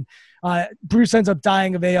Tom. And Bruce ends up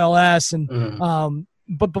dying of ALS. And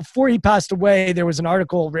but before he passed away, there was an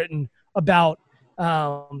article written about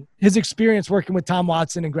his experience working with Tom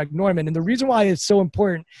Watson and Greg Norman. And the reason why it's so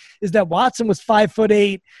important is that Watson was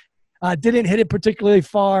 5'8", didn't hit it particularly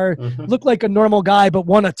far, looked like a normal guy, but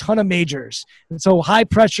won a ton of majors. And so high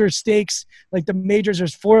pressure stakes, like the majors,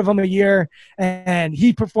 there's 4 of them a year, and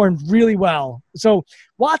he performed really well. So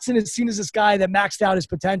Watson is seen as this guy that maxed out his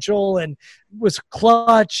potential and was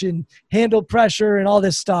clutch and handled pressure and all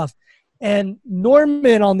this stuff. And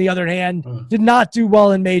Norman, on the other hand, did not do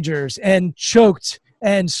well in majors and choked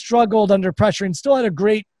and struggled under pressure and still had a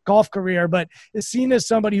great golf career, but is seen as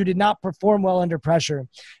somebody who did not perform well under pressure.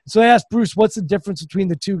 So I asked Bruce, what's the difference between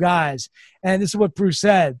the two guys? And this is what Bruce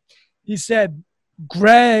said. He said,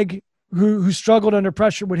 Greg, who struggled under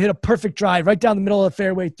pressure, would hit a perfect drive right down the middle of the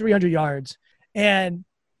fairway, 300 yards. And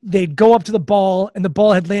they'd go up to the ball, and the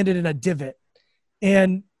ball had landed in a divot.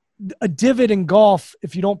 And a divot in golf,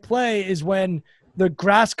 if you don't play, is when the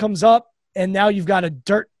grass comes up and now you've got a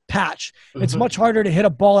dirt patch. It's much harder to hit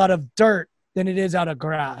a ball out of dirt than it is out of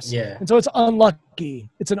grass. And so it's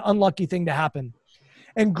unlucky. It's an unlucky thing to happen.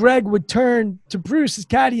 And Greg would turn to Bruce, his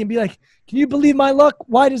caddy, and be like, can you believe my luck?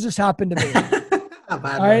 Why does this happen to me? All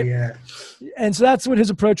right. And so that's what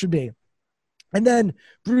his approach would be. And then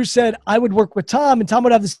Bruce said, I would work with Tom, and Tom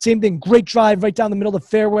would have the same thing. Great drive right down the middle of the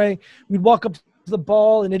fairway. We'd walk up the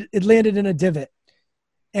ball, and it landed in a divot.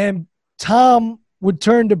 And Tom would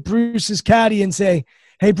turn to Bruce's caddy and say,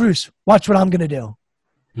 hey, Bruce, watch what I'm going to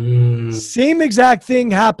do. Same exact thing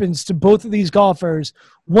happens to both of these golfers.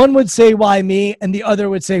 One would say, why me? And the other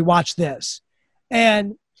would say, watch this.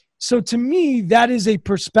 And so to me, that is a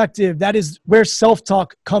perspective. That is where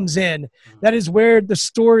self-talk comes in. That is where the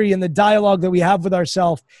story and the dialogue that we have with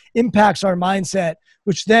ourselves impacts our mindset,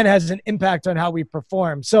 which then has an impact on how we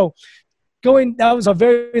perform. So that was a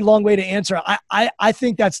very long way to answer. I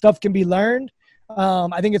think that stuff can be learned.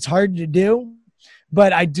 I think it's hard to do,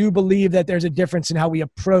 but I do believe that there's a difference in how we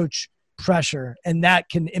approach pressure, and that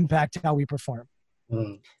can impact how we perform.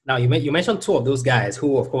 Now, you mentioned 2 of those guys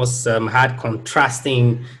who, of course, had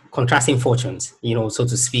contrasting fortunes, so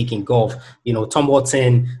to speak, in golf. Tom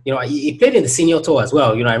Watson, he played in the senior tour as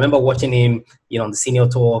well. I remember watching him, on the senior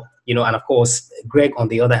tour, and of course, Greg on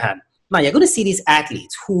the other hand. Now, you're going to see these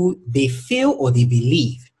athletes who they feel or they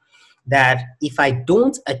believe that if I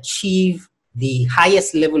don't achieve the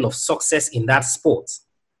highest level of success in that sport,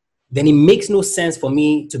 then it makes no sense for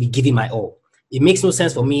me to be giving my all. It makes no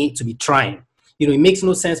sense for me to be trying. It makes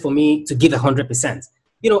no sense for me to give 100%.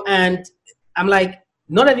 And I'm like,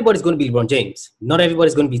 not everybody's going to be LeBron James. Not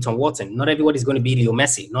everybody's going to be Tom Watson. Not everybody's going to be Leo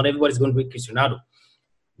Messi. Not everybody's going to be Cristiano Ronaldo.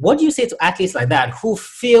 What do you say to athletes like that who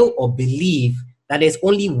feel or believe that there's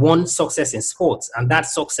only one success in sports, and that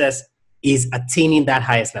success is attaining that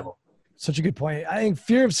highest level? Such a good point. I think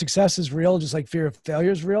fear of success is real, just like fear of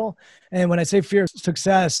failure is real. And when I say fear of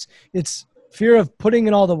success, it's fear of putting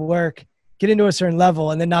in all the work, getting to a certain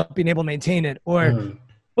level, and then not being able to maintain it, or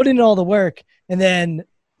putting in all the work and then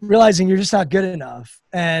realizing you're just not good enough.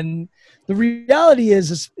 And the reality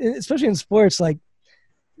is, especially in sports, like,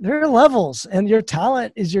 there are levels, and your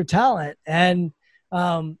talent is your talent. And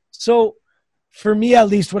so for me, at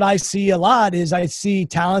least what I see a lot is I see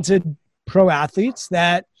talented pro athletes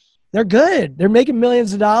that they're good. They're making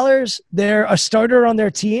millions of dollars. They're a starter on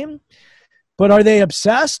their team, but are they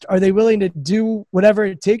obsessed? Are they willing to do whatever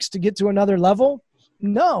it takes to get to another level?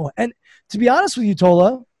 No. And to be honest with you,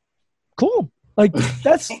 Tola, cool. Like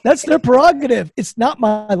that's their prerogative. It's not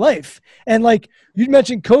my life. And like you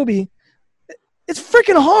mentioned Kobe, it's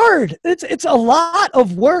freaking hard. It's a lot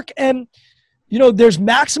of work. And, you know, there's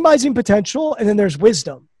maximizing potential and then there's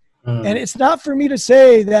wisdom. And it's not for me to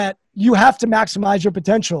say that you have to maximize your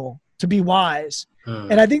potential to be wise.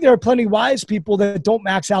 And I think there are plenty of wise people that don't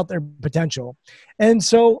max out their potential. And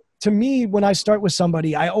so to me, when I start with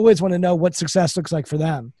somebody, I always want to know what success looks like for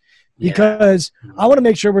them. Because I want to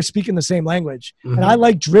make sure we're speaking the same language. And I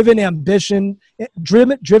like driven, ambitious,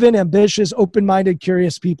 open-minded,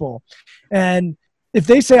 curious people. And if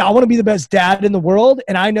they say, I want to be the best dad in the world,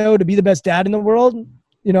 and I know to be the best dad in the world,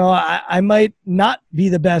 you know, I might not be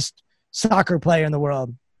the best soccer player in the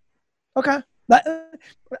world. Okay.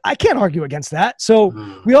 I can't argue against that. So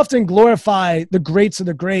we often glorify the greats of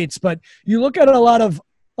the greats, but you look at a lot of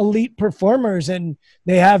elite performers and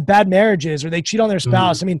they have bad marriages or they cheat on their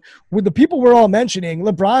spouse. I mean, with the people we're all mentioning,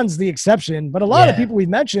 LeBron's the exception, but a lot of people we've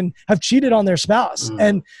mentioned have cheated on their spouse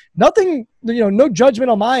and nothing, you know, no judgment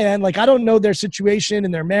on my end. Like I don't know their situation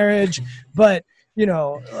in their marriage, but you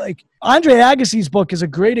know, like Andre Agassi's book is a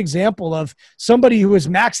great example of somebody who was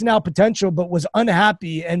maxing out potential, but was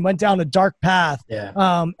unhappy and went down a dark path.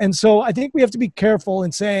 And so I think we have to be careful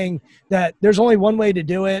in saying that there's only one way to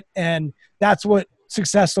do it. And that's what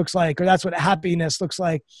success looks like, or that's what happiness looks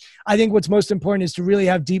like. I think what's most important is to really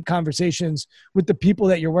have deep conversations with the people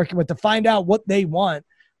that you're working with to find out what they want.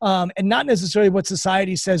 And not necessarily what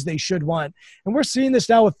society says they should want. And we're seeing this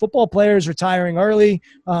now with football players retiring early,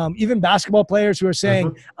 even basketball players who are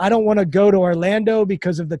saying, I don't want to go to Orlando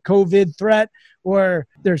because of the COVID threat, or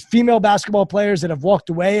there's female basketball players that have walked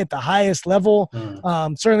away at the highest level.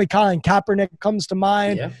 Certainly Colin Kaepernick comes to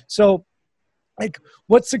mind. So like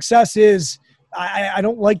what success is, I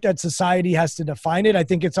don't like that society has to define it. I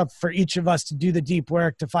think it's up for each of us to do the deep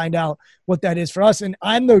work to find out what that is for us. And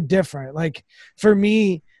I'm no different. Like for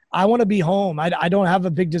me, I want to be home. I don't have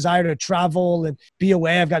a big desire to travel and be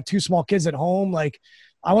away. I've got 2 small kids at home. Like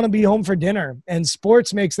I want to be home for dinner, and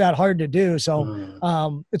sports makes that hard to do.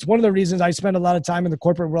 So it's one of the reasons I spend a lot of time in the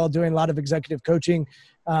corporate world doing a lot of executive coaching.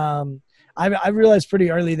 I realized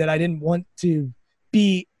pretty early that I didn't want to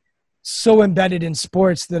be so embedded in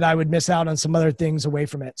sports that I would miss out on some other things away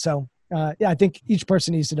from it. So I think each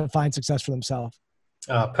person needs to define success for themselves.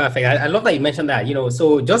 Perfect. I love that you mentioned that, you know,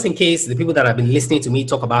 so just in case the people that have been listening to me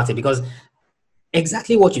talk about it, because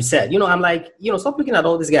exactly what you said, you know, I'm like, you know, stop looking at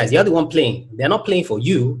all these guys. You're the one playing. They're not playing for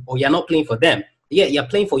you, or you're not playing for them. Yeah, you're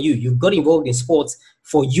playing for you. You got involved in sports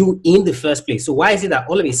for you in the first place. So why is it that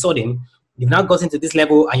all of a sudden you've now gotten to this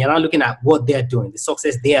level and you're now looking at what they're doing, the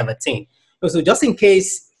success they have attained? So just in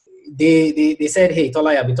case they said, hey,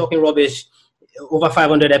 Tola, I've been talking rubbish over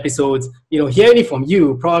 500 episodes, you know, hearing it from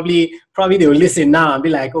you, probably they will listen now and be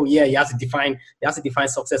like, oh yeah, you have to define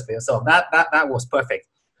success for yourself. That was perfect.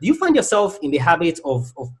 Do you find yourself in the habit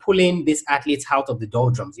of pulling these athletes out of the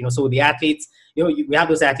doldrums? You know, so the athletes, you know, we have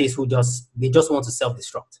those athletes who just want to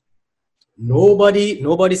self-destruct.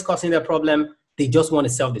 Nobody's causing their problem. They just want to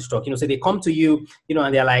self-destruct, you know, so they come to you, you know,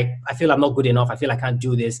 and they're like, I feel I'm not good enough. I feel I can't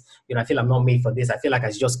do this. You know, I feel I'm not made for this. I feel like I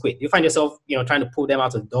should just quit. You find yourself, you know, trying to pull them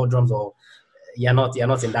out of the doldrums, or you're not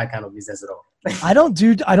in that kind of business at all. I don't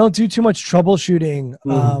do too much troubleshooting.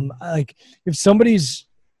 Like if somebody's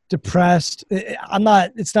depressed,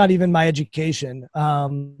 it's not even my education.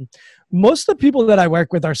 Most of the people that I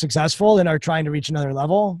work with are successful and are trying to reach another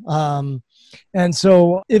level. And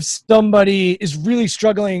so if somebody is really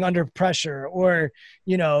struggling under pressure, or,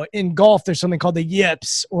 you know, in golf, there's something called the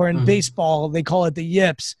yips, or in baseball, they call it the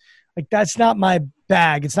yips. Like that's not my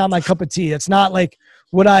bag. It's not my cup of tea. It's not like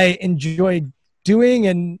what I enjoy doing.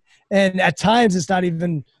 And at times it's not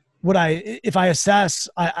even what if I assess,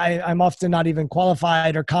 I'm often not even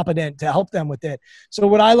qualified or competent to help them with it. So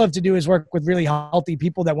what I love to do is work with really healthy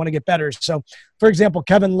people that want to get better. So for example,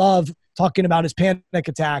 Kevin Love talking about his panic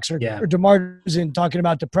attacks, or DeMar DeRozan talking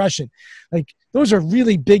about depression. Like those are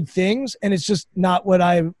really big things. And it's just not what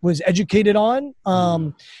I was educated on.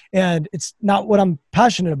 And it's not what I'm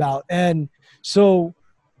passionate about. And so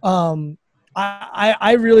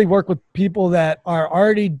I really work with people that are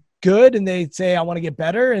already good and they say, I want to get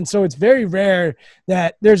better. And so it's very rare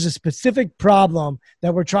that there's a specific problem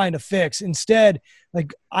that we're trying to fix. Instead,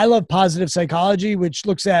 like, I love positive psychology, which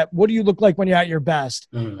looks at what do you look like when you're at your best?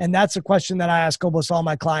 And that's a question that I ask almost all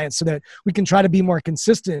my clients so that we can try to be more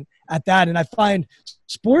consistent at that. And I find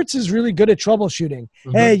sports is really good at troubleshooting.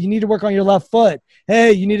 Hey, you need to work on your left foot.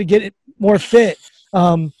 Hey, you need to get it more fit.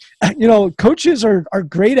 Coaches are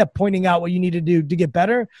great at pointing out what you need to do to get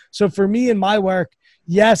better. So for me in my work,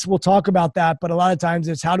 yes, we'll talk about that, but a lot of times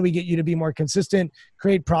it's how do we get you to be more consistent,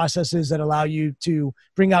 create processes that allow you to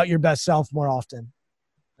bring out your best self more often.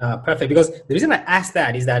 Perfect. Because the reason I asked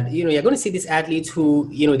that is that, you're going to see these athletes who,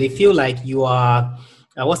 they feel like you are,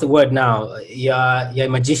 what's the word now? You're a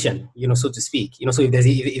magician, so to speak. So if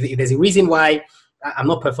there's a reason why I'm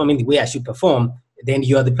not performing the way I should perform, then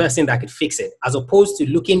you're the person that could fix it, as opposed to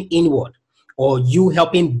looking inward or you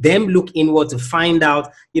helping them look inward to find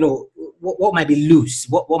out, what might be loose,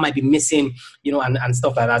 what might be missing, and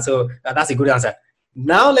stuff like that. So that's a good answer.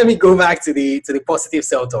 Now let me go back to the positive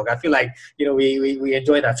self-talk. I feel like, we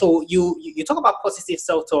enjoy that. So you talk about positive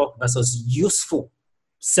self-talk versus useful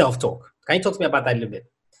self-talk. Can you talk to me about that a little bit?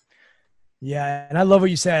 Yeah. And I love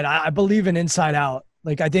what you said. I believe in inside out.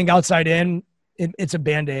 Like, I think outside in, it's a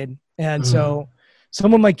Band-Aid. And so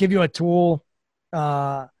someone might give you a tool.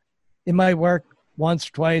 It might work once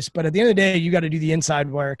or twice, but at the end of the day, you got to do the inside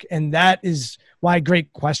work. And that is why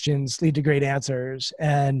great questions lead to great answers.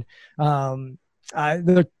 And,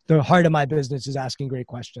 the heart of my business is asking great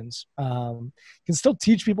questions. Can still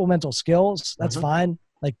teach people mental skills. That's fine.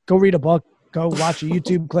 Like, go read a book, go watch a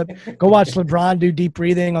YouTube clip, go watch LeBron do deep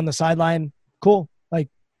breathing on the sideline. Cool. Like,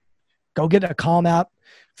 go get a Calm app.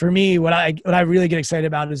 For me, what I really get excited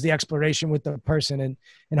about is the exploration with the person and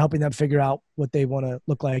helping them figure out what they want to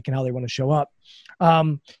look like and how they want to show up.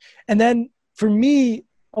 And then for me,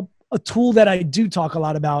 a tool that I do talk a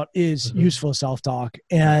lot about is useful self-talk.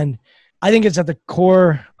 And I think it's at the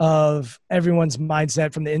core of everyone's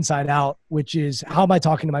mindset from the inside out, which is, how am I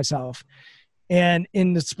talking to myself? And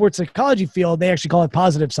in the sports psychology field, they actually call it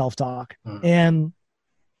positive self-talk. And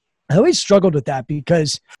I always struggled with that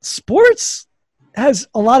because sports has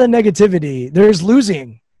a lot of negativity. There's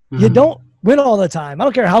losing. You don't win all the time. I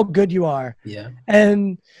don't care how good you are. Yeah.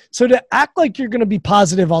 And so to act like you're going to be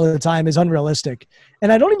positive all the time is unrealistic.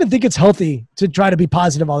 And I don't even think it's healthy to try to be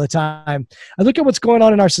positive all the time. I look at what's going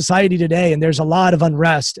on in our society today, and there's a lot of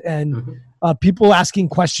unrest and people asking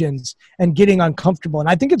questions and getting uncomfortable. And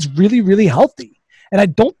I think it's really, really healthy. And I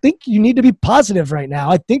don't think you need to be positive right now.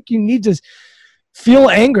 I think you need to feel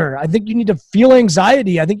anger. I think you need to feel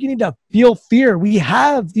anxiety. I think you need to feel fear. We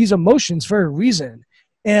have these emotions for a reason.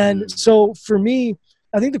 And so for me,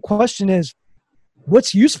 I think the question is,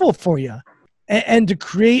 what's useful for you? And to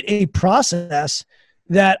create a process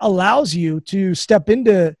that allows you to step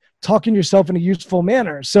into talking to yourself in a useful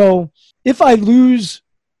manner. So if I lose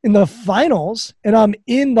in the finals and I'm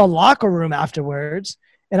in the locker room afterwards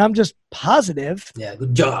and I'm just positive. Yeah,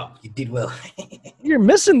 good job. You did well. You're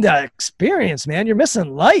missing the experience, man. You're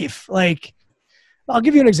missing life. Like, I'll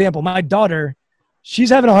give you an example. My daughter, she's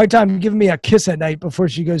having a hard time giving me a kiss at night before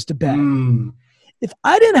she goes to bed. If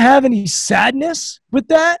I didn't have any sadness with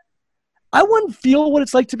that, I wouldn't feel what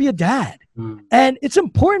it's like to be a dad. And it's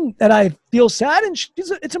important that I feel sad, and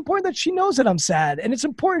it's important that she knows that I'm sad. And it's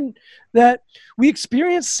important that we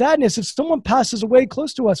experience sadness. If someone passes away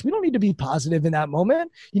close to us, we don't need to be positive in that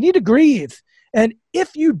moment. You need to grieve. And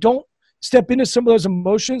if you don't step into some of those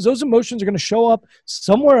emotions are going to show up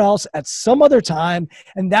somewhere else at some other time.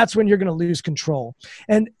 And that's when you're going to lose control.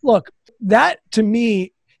 And look, that to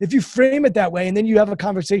me, if you frame it that way, and then you have a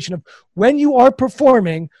conversation of when you are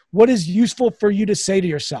performing, what is useful for you to say to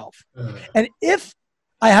yourself? And if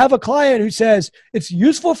I have a client who says, it's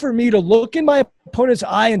useful for me to look in my opponent's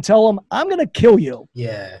eye and tell them, I'm going to kill you.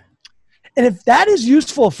 Yeah. And if that is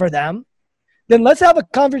useful for them, then let's have a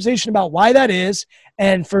conversation about why that is.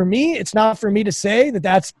 And for me, it's not for me to say that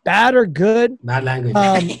that's bad or good. Bad language.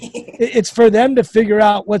 It's for them to figure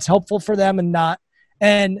out what's helpful for them and not.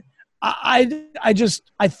 And I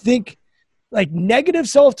think like negative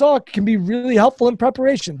self-talk can be really helpful in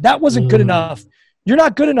preparation. That wasn't good enough. You're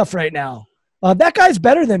not good enough right now. That guy's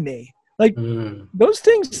better than me. Like those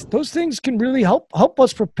things can really help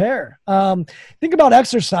us prepare. Think about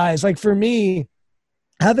exercise. Like for me,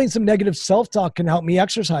 having some negative self-talk can help me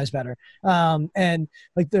exercise better. And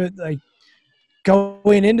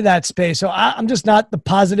going into that space. So I'm just not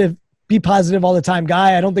the be positive all the time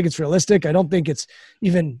guy. I don't think it's realistic. I don't think it's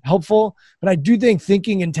even helpful, but I do think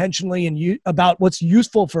thinking intentionally and about what's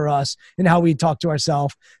useful for us and how we talk to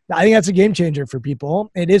ourselves, I think that's a game changer for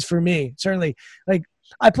people. It is for me, certainly. Like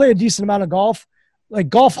I play a decent amount of golf. like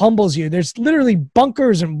golf humbles you. There's literally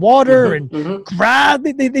bunkers and water and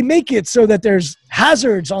they make it so that there's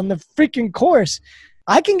hazards on the freaking course.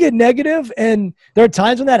 I can get negative, and there are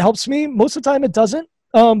times when that helps me. Most of the time it doesn't.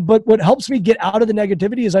 But what helps me get out of the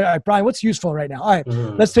negativity is, all right, Brian, what's useful right now? All right,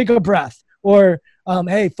 let's take a breath. Or,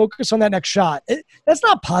 hey, focus on that next shot. That's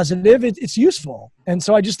not positive. It's useful. And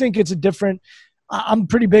so I just think it's a different – I'm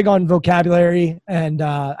pretty big on vocabulary, and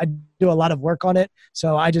I do a lot of work on it.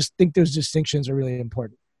 So I just think those distinctions are really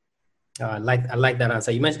important. I like that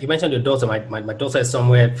answer. You mentioned your daughter. My daughter is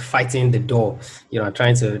somewhere fighting the door,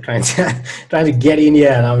 trying to get in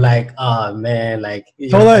here, and I'm like, oh man, like.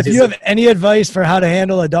 Tola, if you have any advice for how to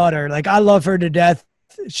handle a daughter, like I love her to death.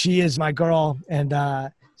 She is my girl, and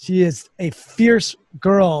she is a fierce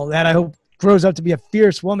girl that I hope grows up to be a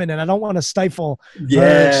fierce woman, and I don't want to stifle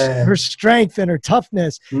her strength and her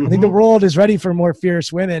toughness. I think the world is ready for more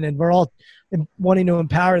fierce women, and we're all wanting to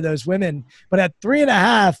empower those women. But at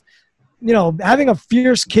 3.5. Having a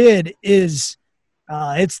fierce kid is,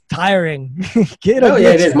 it's tiring.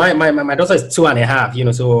 It is. My daughter is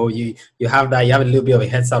 2.5, so you have that, you have a little bit of a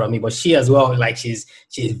head start on me, but she as well, like she's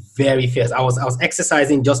very fierce. I was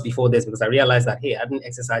exercising just before this because I realized that, hey, I didn't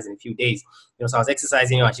exercise in a few days, so I was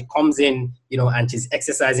exercising, and she comes in, and she's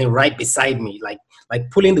exercising right beside me, like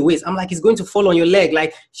pulling the weights. I'm like, it's going to fall on your leg.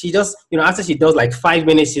 Like she just, after she does like 5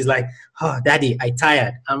 minutes, she's like, oh, daddy, I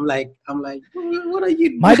tired. I'm like, what are you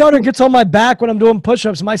doing? My daughter gets on my back when I'm doing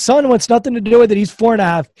push-ups. My son wants nothing to do with it. He's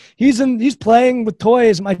 4.5. He's playing with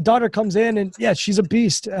toys. My daughter comes in, and yeah, she's a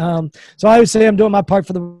beast. So I always say I'm doing my part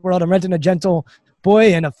for the world. I'm renting a gentle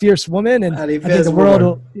boy and a fierce woman, and I think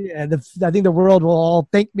the world will all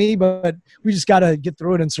thank me, but we just got to get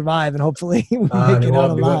through it and survive, and hopefully we make it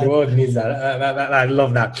out alive. The world needs that. I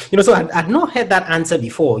love that. So I'd not heard that answer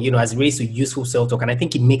before, as it relates to useful self-talk, and I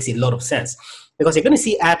think it makes a lot of sense because you're going to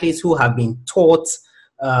see athletes who have been taught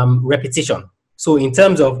repetition. So in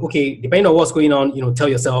terms of, okay, depending on what's going on, tell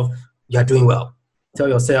yourself you're doing well. Tell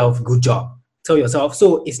yourself good job. Tell yourself.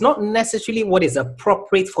 So it's not necessarily what is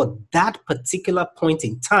appropriate for that particular point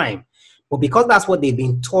in time, but because that's what they've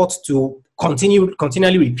been taught to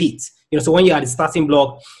continually repeat. So when you're at the starting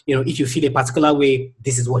block, if you feel a particular way,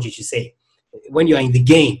 this is what you should say. When you're in the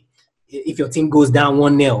game, if your team goes down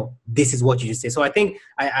 1-0, this is what you should say. So I think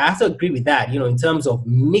I have to agree with that, in terms of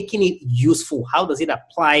making it useful. How does it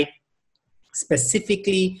apply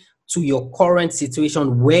specifically to your current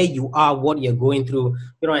situation, where you are, what you're going through?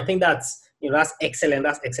 I think that's excellent.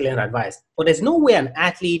 That's excellent advice. But there's no way an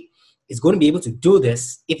athlete is going to be able to do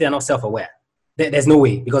this if they're not self-aware. There's no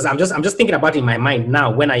way, because I'm just thinking about it in my mind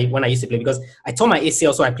now when I used to play, because I tore my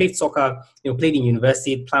ACL. So I played soccer, played in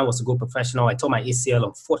university. Plan was to go professional. I tore my ACL,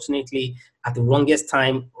 unfortunately, at the wrongest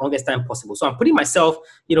time possible. So I'm putting myself,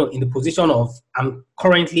 in the position of I'm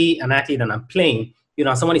currently an athlete and I'm playing.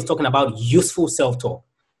 Someone is talking about useful self-talk.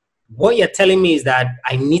 What you're telling me is that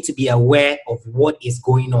I need to be aware of what is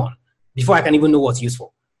going on before I can even know what's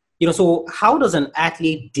useful. So how does an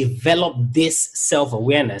athlete develop this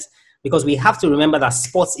self-awareness? Because we have to remember that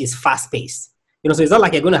sports is fast-paced. So it's not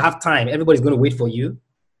like you're going to have time. Everybody's going to wait for you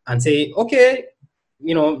and say, okay,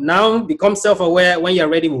 now become self-aware. When you're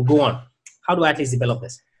ready, we'll go on. How do athletes develop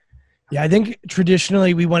this? Yeah, I think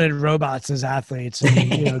traditionally we wanted robots as athletes.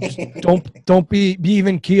 And, just don't be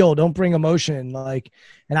even keel. Don't bring emotion.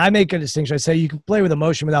 And I make a distinction. I say you can play with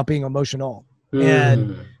emotion without being emotional.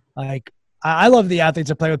 And I love the athletes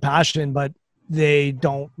that play with passion, but they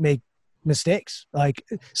don't make mistakes,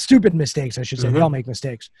 stupid mistakes, I should say. They all make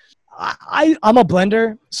mistakes. I'm a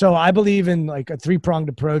blender. So I believe in a 3-pronged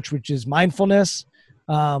approach, which is mindfulness,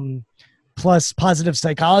 plus positive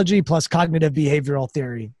psychology, plus cognitive behavioral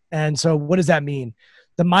theory. And so what does that mean?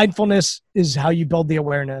 The mindfulness is how you build the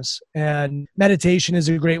awareness, and meditation is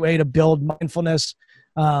a great way to build mindfulness.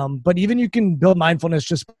 But even you can build mindfulness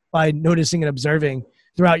just by noticing and observing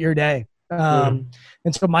throughout your day. And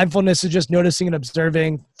so mindfulness is just noticing and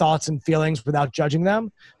observing thoughts and feelings without judging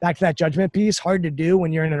them. Back to that judgment piece, hard to do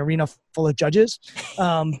when you're in an arena full of judges.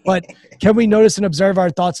 But can we notice and observe our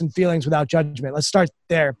thoughts and feelings without judgment? Let's start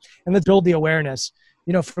there, and let's build the awareness.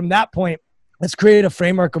 From that point, let's create a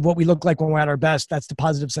framework of what we look like when we're at our best. That's the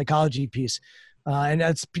positive psychology piece. And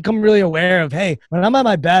it's become really aware of, hey, when I'm at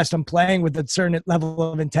my best, I'm playing with a certain level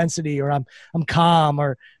of intensity, or I'm calm,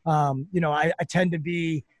 or, I tend to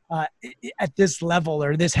be at this level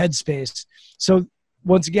or this headspace. So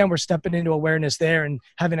once again, we're stepping into awareness there and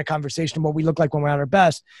having a conversation of what we look like when we're at our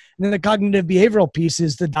best. And then the cognitive behavioral piece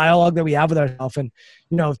is the dialogue that we have with ourselves. And,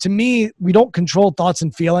 to me, we don't control thoughts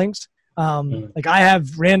and feelings. Like I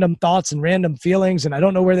have random thoughts and random feelings, and I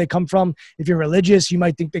don't know where they come from. If you're religious, you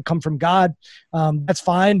might think they come from God. That's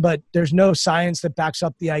fine, but there's no science that backs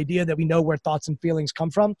up the idea that we know where thoughts and feelings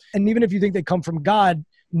come from. And even if you think they come from God,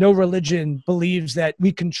 no religion believes that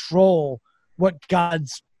we control what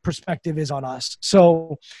God's perspective is on us.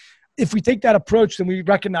 So if we take that approach, then we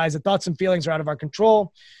recognize that thoughts and feelings are out of our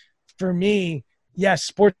control. For me, yes,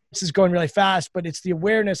 sports is going really fast, but it's the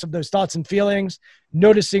awareness of those thoughts and feelings,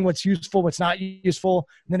 noticing what's useful, what's not useful,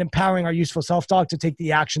 and then empowering our useful self-talk to take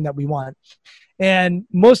the action that we want. And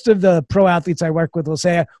most of the pro athletes I work with will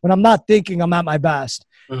say, when I'm not thinking, I'm at my best.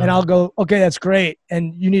 And I'll go, okay, that's great.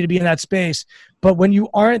 And you need to be in that space. But when you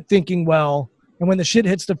aren't thinking well, and when the shit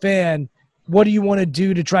hits the fan, what do you want to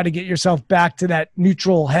do to try to get yourself back to that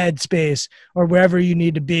neutral head space or wherever you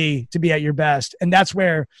need to be at your best? And that's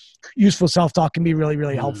where useful self-talk can be really,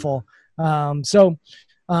 really helpful. I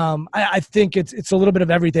think it's a little bit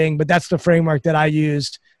of everything, but that's the framework that I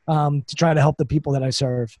used to try to help the people that I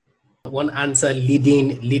serve. One answer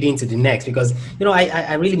leading to the next, because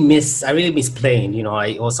I really miss playing.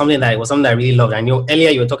 It was something that I really loved. I know earlier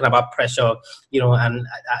you were talking about pressure, and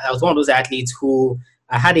I was one of those athletes who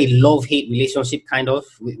I had a love-hate relationship kind of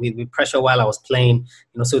with pressure while I was playing.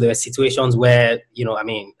 So there were situations where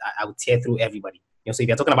I would tear through everybody. So if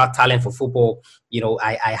you're talking about talent for football,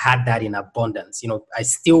 I had that in abundance. I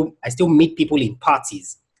still meet people in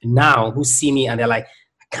parties now who see me and they're like,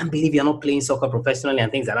 I can't believe you're not playing soccer professionally and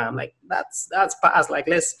things like that. I'm like, that's past. Like,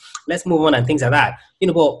 let's move on and things like that.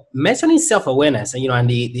 But mentioning self-awareness and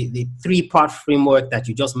the 3-part framework that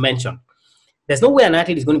you just mentioned, there's no way an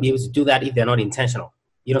athlete is going to be able to do that if they're not intentional.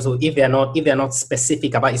 So if they're not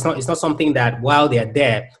specific about it's not something that while they're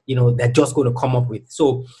there, they're just going to come up with.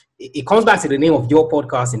 So it comes back to the name of your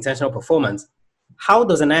podcast, Intentional Performance. How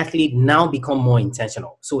does an athlete now become more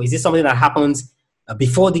intentional? So is this something that happens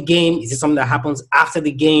before the game? Is it something that happens after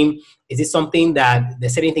the game? Is it something that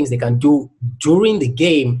there's certain things they can do during the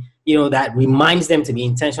game, that reminds them to be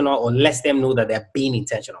intentional or lets them know that they're being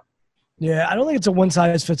intentional? Yeah, I don't think it's a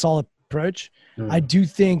one-size-fits-all approach. I do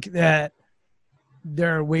think that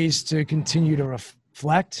there are ways to continue to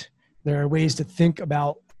reflect. There are ways to think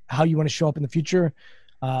about how you want to show up in the future.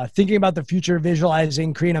 Thinking about the future,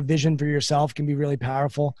 visualizing, creating a vision for yourself can be really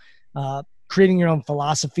powerful. Creating your own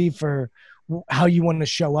philosophy for how you want to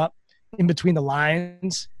show up in between the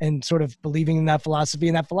lines and sort of believing in that philosophy.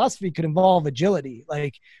 And that philosophy could involve agility.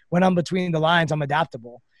 Like when I'm between the lines, I'm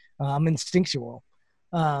adaptable. I'm instinctual.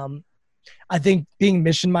 I think being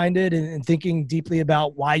mission-minded and thinking deeply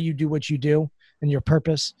about why you do what you do and your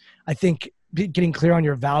purpose. I think getting clear on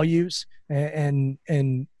your values and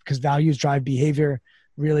because values drive behavior,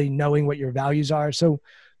 really knowing what your values are. So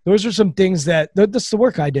those are some things that's the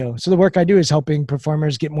work I do. So the work I do is helping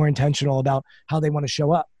performers get more intentional about how they want to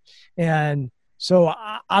show up. And so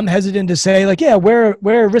I'm hesitant to say like, yeah, wear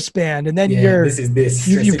a wristband and then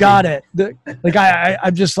you've got it.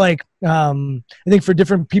 I'm just like, I think for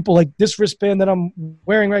different people, like this wristband that I'm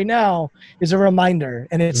wearing right now is a reminder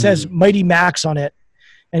and it says Mighty Max on it.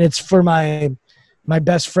 And it's for my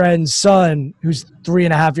best friend's son who's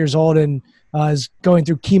 3.5 years old and is going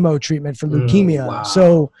through chemo treatment for leukemia. Wow.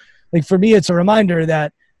 So like for me, it's a reminder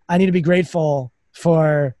that I need to be grateful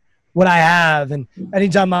for what I have. And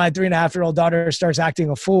anytime my 3.5-year-old daughter starts acting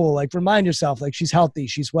a fool, like remind yourself, like she's healthy,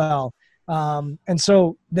 she's well. And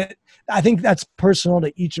so I think that's personal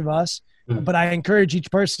to each of us, but I encourage each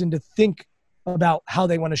person to think about how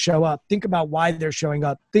they want to show up, think about why they're showing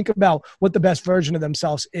up, think about what the best version of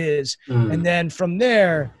themselves is. And then from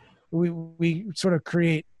there, we sort of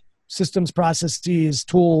create systems, processes,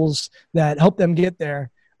 tools that help them get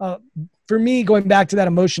there. For me, going back to that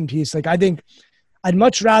emotion piece, like I think I'd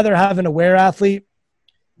much rather have an aware athlete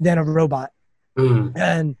than a robot.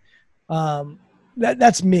 And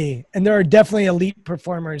that's me. And there are definitely elite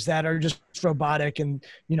performers that are just robotic and,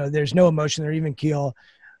 there's no emotion or even keel.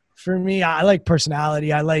 For me, I like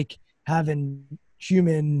personality. I like having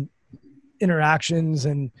human interactions.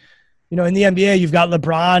 And, in the NBA, you've got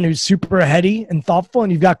LeBron, who's super heady and thoughtful,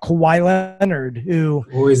 and you've got Kawhi Leonard, who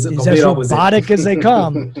is as robotic as they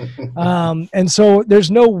come. And so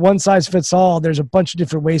there's no one size fits all. There's a bunch of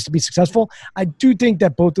different ways to be successful. I do think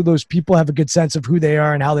that both of those people have a good sense of who they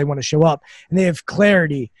are and how they want to show up, and they have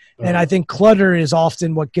clarity. And I think clutter is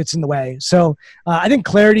often what gets in the way. So I think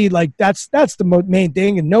clarity, like that's the main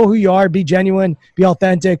thing, and know who you are, be genuine, be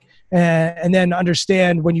authentic. And then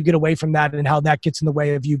understand when you get away from that and how that gets in the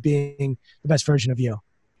way of you being the best version of you.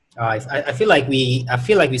 I feel like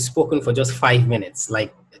we've spoken for just 5 minutes.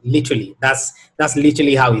 Like literally, that's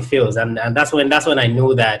literally how it feels, and that's when I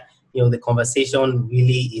know that the conversation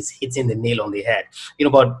really is hitting the nail on the head.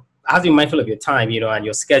 But I have to be mindful of your time, and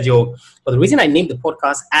your schedule. But the reason I named the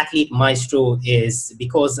podcast Athlete Maestro is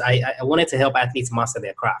because I wanted to help athletes master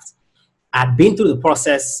their craft. I'd been through the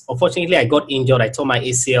process. Unfortunately, I got injured. I tore my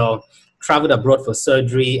ACL, traveled abroad for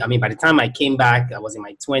surgery. I mean, by the time I came back, I was in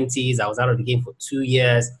my 20s. I was out of the game for 2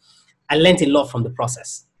 years. I learned a lot from the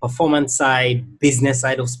process. Performance side, business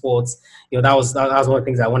side of sports. That was one of the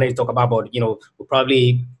things I wanted to talk about. But, we'll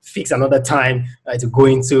probably fix another time to go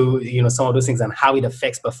into, some of those things and how it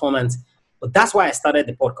affects performance. But that's why I started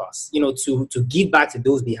the podcast, to give back to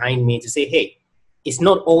those behind me, to say, hey, it's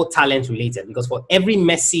not all talent related, because for every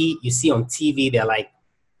Messi you see on TV, there are like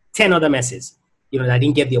 10 other Messis, that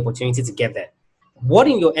didn't get the opportunity to get there. What,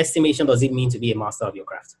 in your estimation, does it mean to be a master of your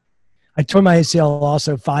craft? I tore my ACL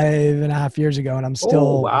also 5.5 years ago, and I'm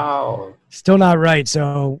still not right.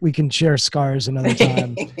 So we can share scars another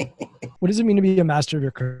time. What does it mean to be a master of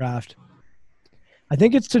your craft? I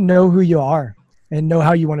think it's to know who you are and know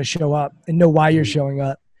how you want to show up and know why you're showing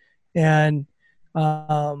up. And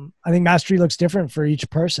I think mastery looks different for each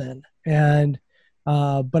person. And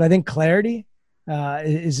but I think clarity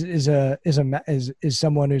is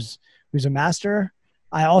someone who's a master.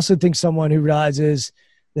 I also think someone who realizes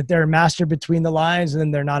that they're a master between the lines, and then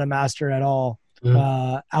they're not a master at all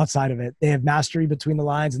outside of it. They have mastery between the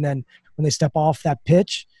lines, and then when they step off that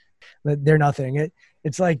pitch, they're nothing.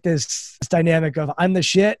 It's like this dynamic of I'm the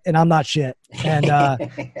shit and I'm not shit, and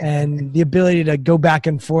and the ability to go back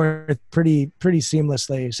and forth pretty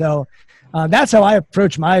seamlessly. So that's how I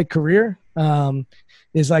approach my career.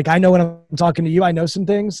 Is like I know when I'm talking to you, I know some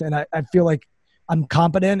things, and I feel like I'm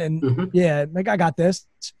competent, and like I got this,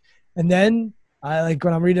 and then I like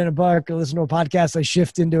when I'm reading a book or listening to a podcast, I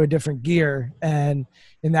shift into a different gear. And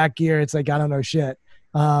in that gear, it's like, I don't know shit.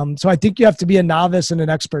 So I think you have to be a novice and an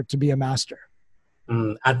expert to be a master.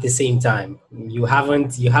 At the same time, you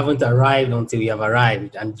haven't arrived until you have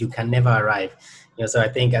arrived, and you can never arrive. So I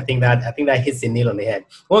think that hits the nail on the head.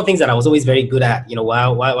 One of the things that I was always very good at,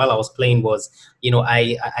 while I was playing was,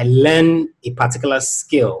 I learn a particular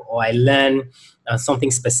skill, or I learn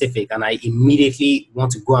something specific, and I immediately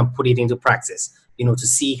want to go and put it into practice, to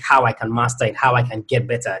see how I can master it, how I can get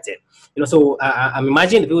better at it. So I'm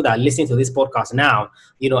imagining the people that are listening to this podcast now,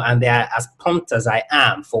 and they're as pumped as I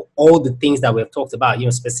am for all the things that we've talked about,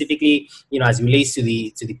 specifically, as it relates to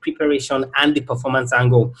the preparation and the performance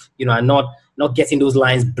angle, and not getting those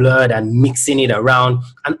lines blurred and mixing it around,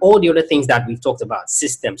 and all the other things that we've talked about,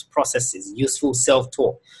 systems, processes, useful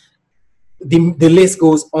self-talk. The list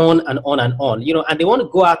goes on and on and on, and they want to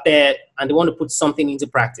go out there and they want to put something into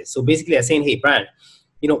practice. So basically they're saying, hey, Brian,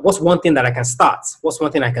 what's one thing that I can start? What's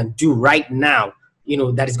one thing I can do right now,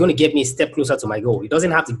 that is going to get me a step closer to my goal? It doesn't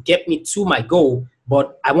have to get me to my goal,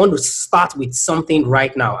 but I want to start with something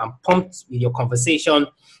right now. I'm pumped with your conversation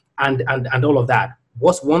and all of that.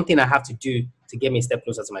 What's one thing I have to do to get me a step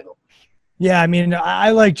closer to my goal? Yeah, I mean, I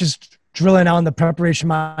like just drilling on the preparation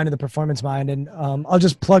mind and the performance mind. And I'll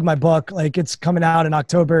just plug my book. Like, it's coming out in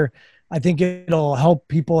October. I think it'll help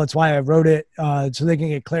people. That's why I wrote it, so they can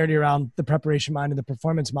get clarity around the preparation mind and the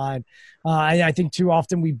performance mind. I think too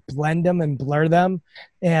often we blend them and blur them.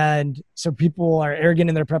 And so people are arrogant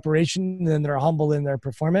in their preparation and then they're humble in their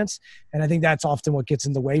performance. And I think that's often what gets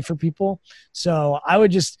in the way for people. So I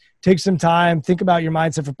would just take some time, think about your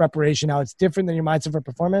mindset for preparation, how it's different than your mindset for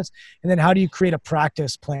performance. And then how do you create a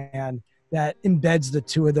practice plan that embeds the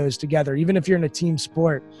two of those together? Even if you're in a team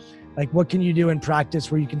sport, like what can you do in practice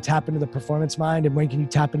where you can tap into the performance mind, and when can you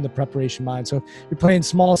tap into the preparation mind? So if you're playing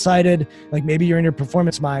small-sided, like maybe you're in your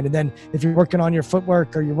performance mind. And then if you're working on your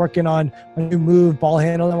footwork or you're working on a new move, ball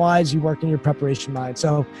handling wise, you work in your preparation mind.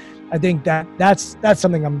 So I think that's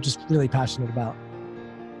something I'm just really passionate about.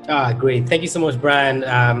 Great. Thank you so much, Brian.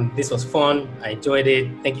 This was fun. I enjoyed it.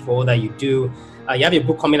 Thank you for all that you do. You have your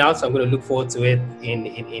book coming out, so I'm going to look forward to it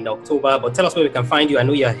in October. But tell us where we can find you. I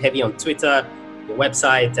know you're heavy on Twitter, your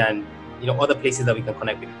website, and other places that we can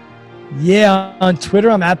connect with you. Yeah, on Twitter,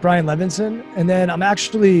 I'm at Brian Levinson. And then I'm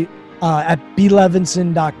actually at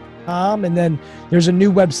blevinson.com. And then there's a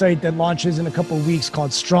new website that launches in a couple of weeks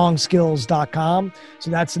called strongskills.com.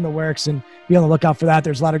 So that's in the works, and be on the lookout for that.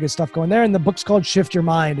 There's a lot of good stuff going there. And the book's called Shift Your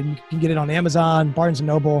Mind, and you can get it on Amazon, Barnes &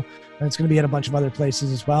 Noble, and it's going to be at a bunch of other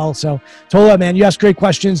places as well. So Tola, man, you asked great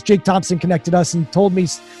questions. Jake Thompson connected us and told me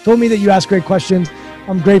that you asked great questions.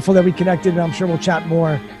 I'm grateful that we connected, and I'm sure we'll chat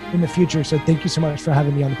more in the future. So thank you so much for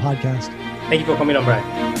having me on the podcast. Thank you for coming on, Brian.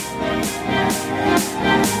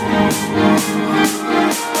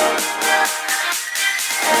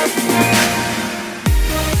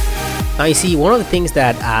 Now, you see, one of the things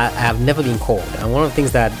that I have never been called, and one of the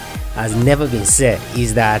things that has never been said,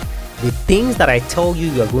 is that the things that I tell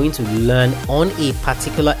you are going to learn on a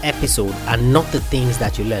particular episode are not the things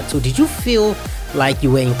that you learn. So did you feel like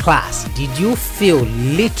you were in class? Did you feel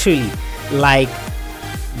literally like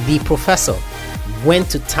the professor went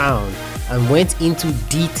to town and went into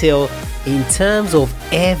detail in terms of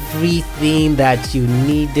everything that you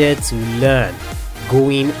needed to learn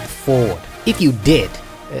going forward? If you did,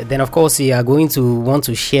 then of course you are going to want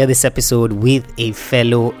to share this episode with a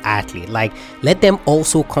fellow athlete. Like, let them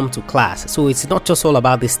also come to class. So it's not just all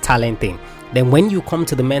about this talent thing. Then when you come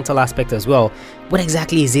to the mental aspect as well, what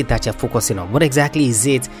exactly is it that you're focusing on? What exactly is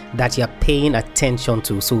it that you're paying attention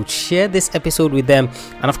to? So share this episode with them.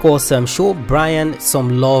 And of course, show Brian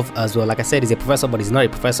some love as well. Like I said, he's a professor, but he's not a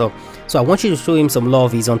professor. So I want you to show him some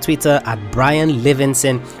love. He's on Twitter at Brian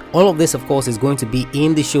Livingston. All of this, of course, is going to be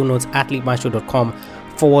in the show notes,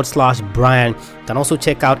 athletemaestro.com/Brian. You can also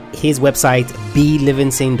check out his website,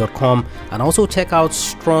 blivingston.com, and also check out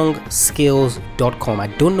strongskills.com. I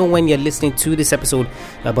don't know when you're listening to this episode,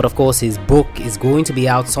 but of course his book is going to be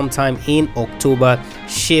out sometime in October,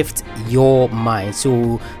 Shift Your Mind.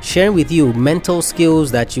 So sharing with you mental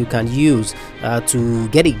skills that you can use to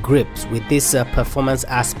get a grip with this performance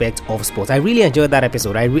aspect of sports. I really enjoyed that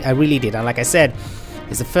episode. I really did. And like I said,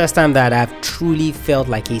 it's the first time that I've truly felt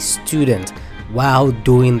like a student while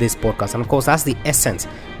doing this podcast. And of course, that's the essence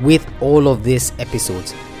with all of these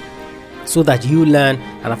episodes, so that you learn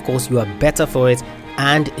and of course you are better for it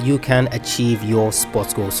and you can achieve your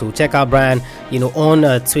sports goals. So check out Brian,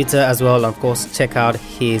 on Twitter as well. And of course, check out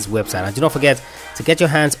his website. And do not forget to get your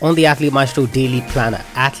hands on the Athlete Maestro Daily Planner,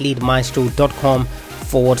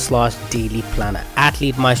 athletemaestro.com/daily planner,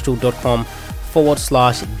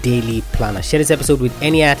 athletemaestro.com/daily planner. Share this episode with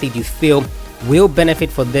any athlete you feel will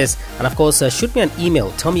benefit for this. And of course, shoot me an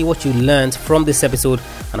email. Tell me what you learned from this episode.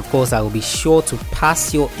 And of course, I will be sure to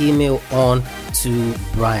pass your email on to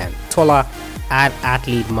Brian.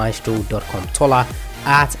 Tola@athletemaestro.com.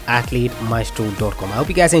 Tola@athletemaestro.com. I hope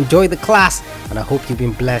you guys enjoyed the class and I hope you've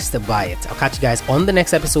been blessed by it. I'll catch you guys on the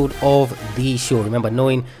next episode of the show. Remember,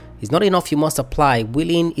 knowing is not enough, you must apply.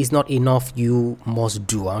 Willing is not enough, you must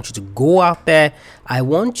do. I want you to go out there. I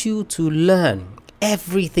want you to learn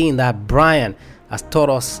everything that Brian has taught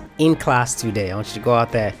us in class today. I want you to go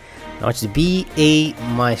out there. I want you to be a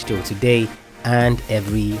maestro today and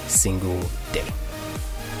every single day.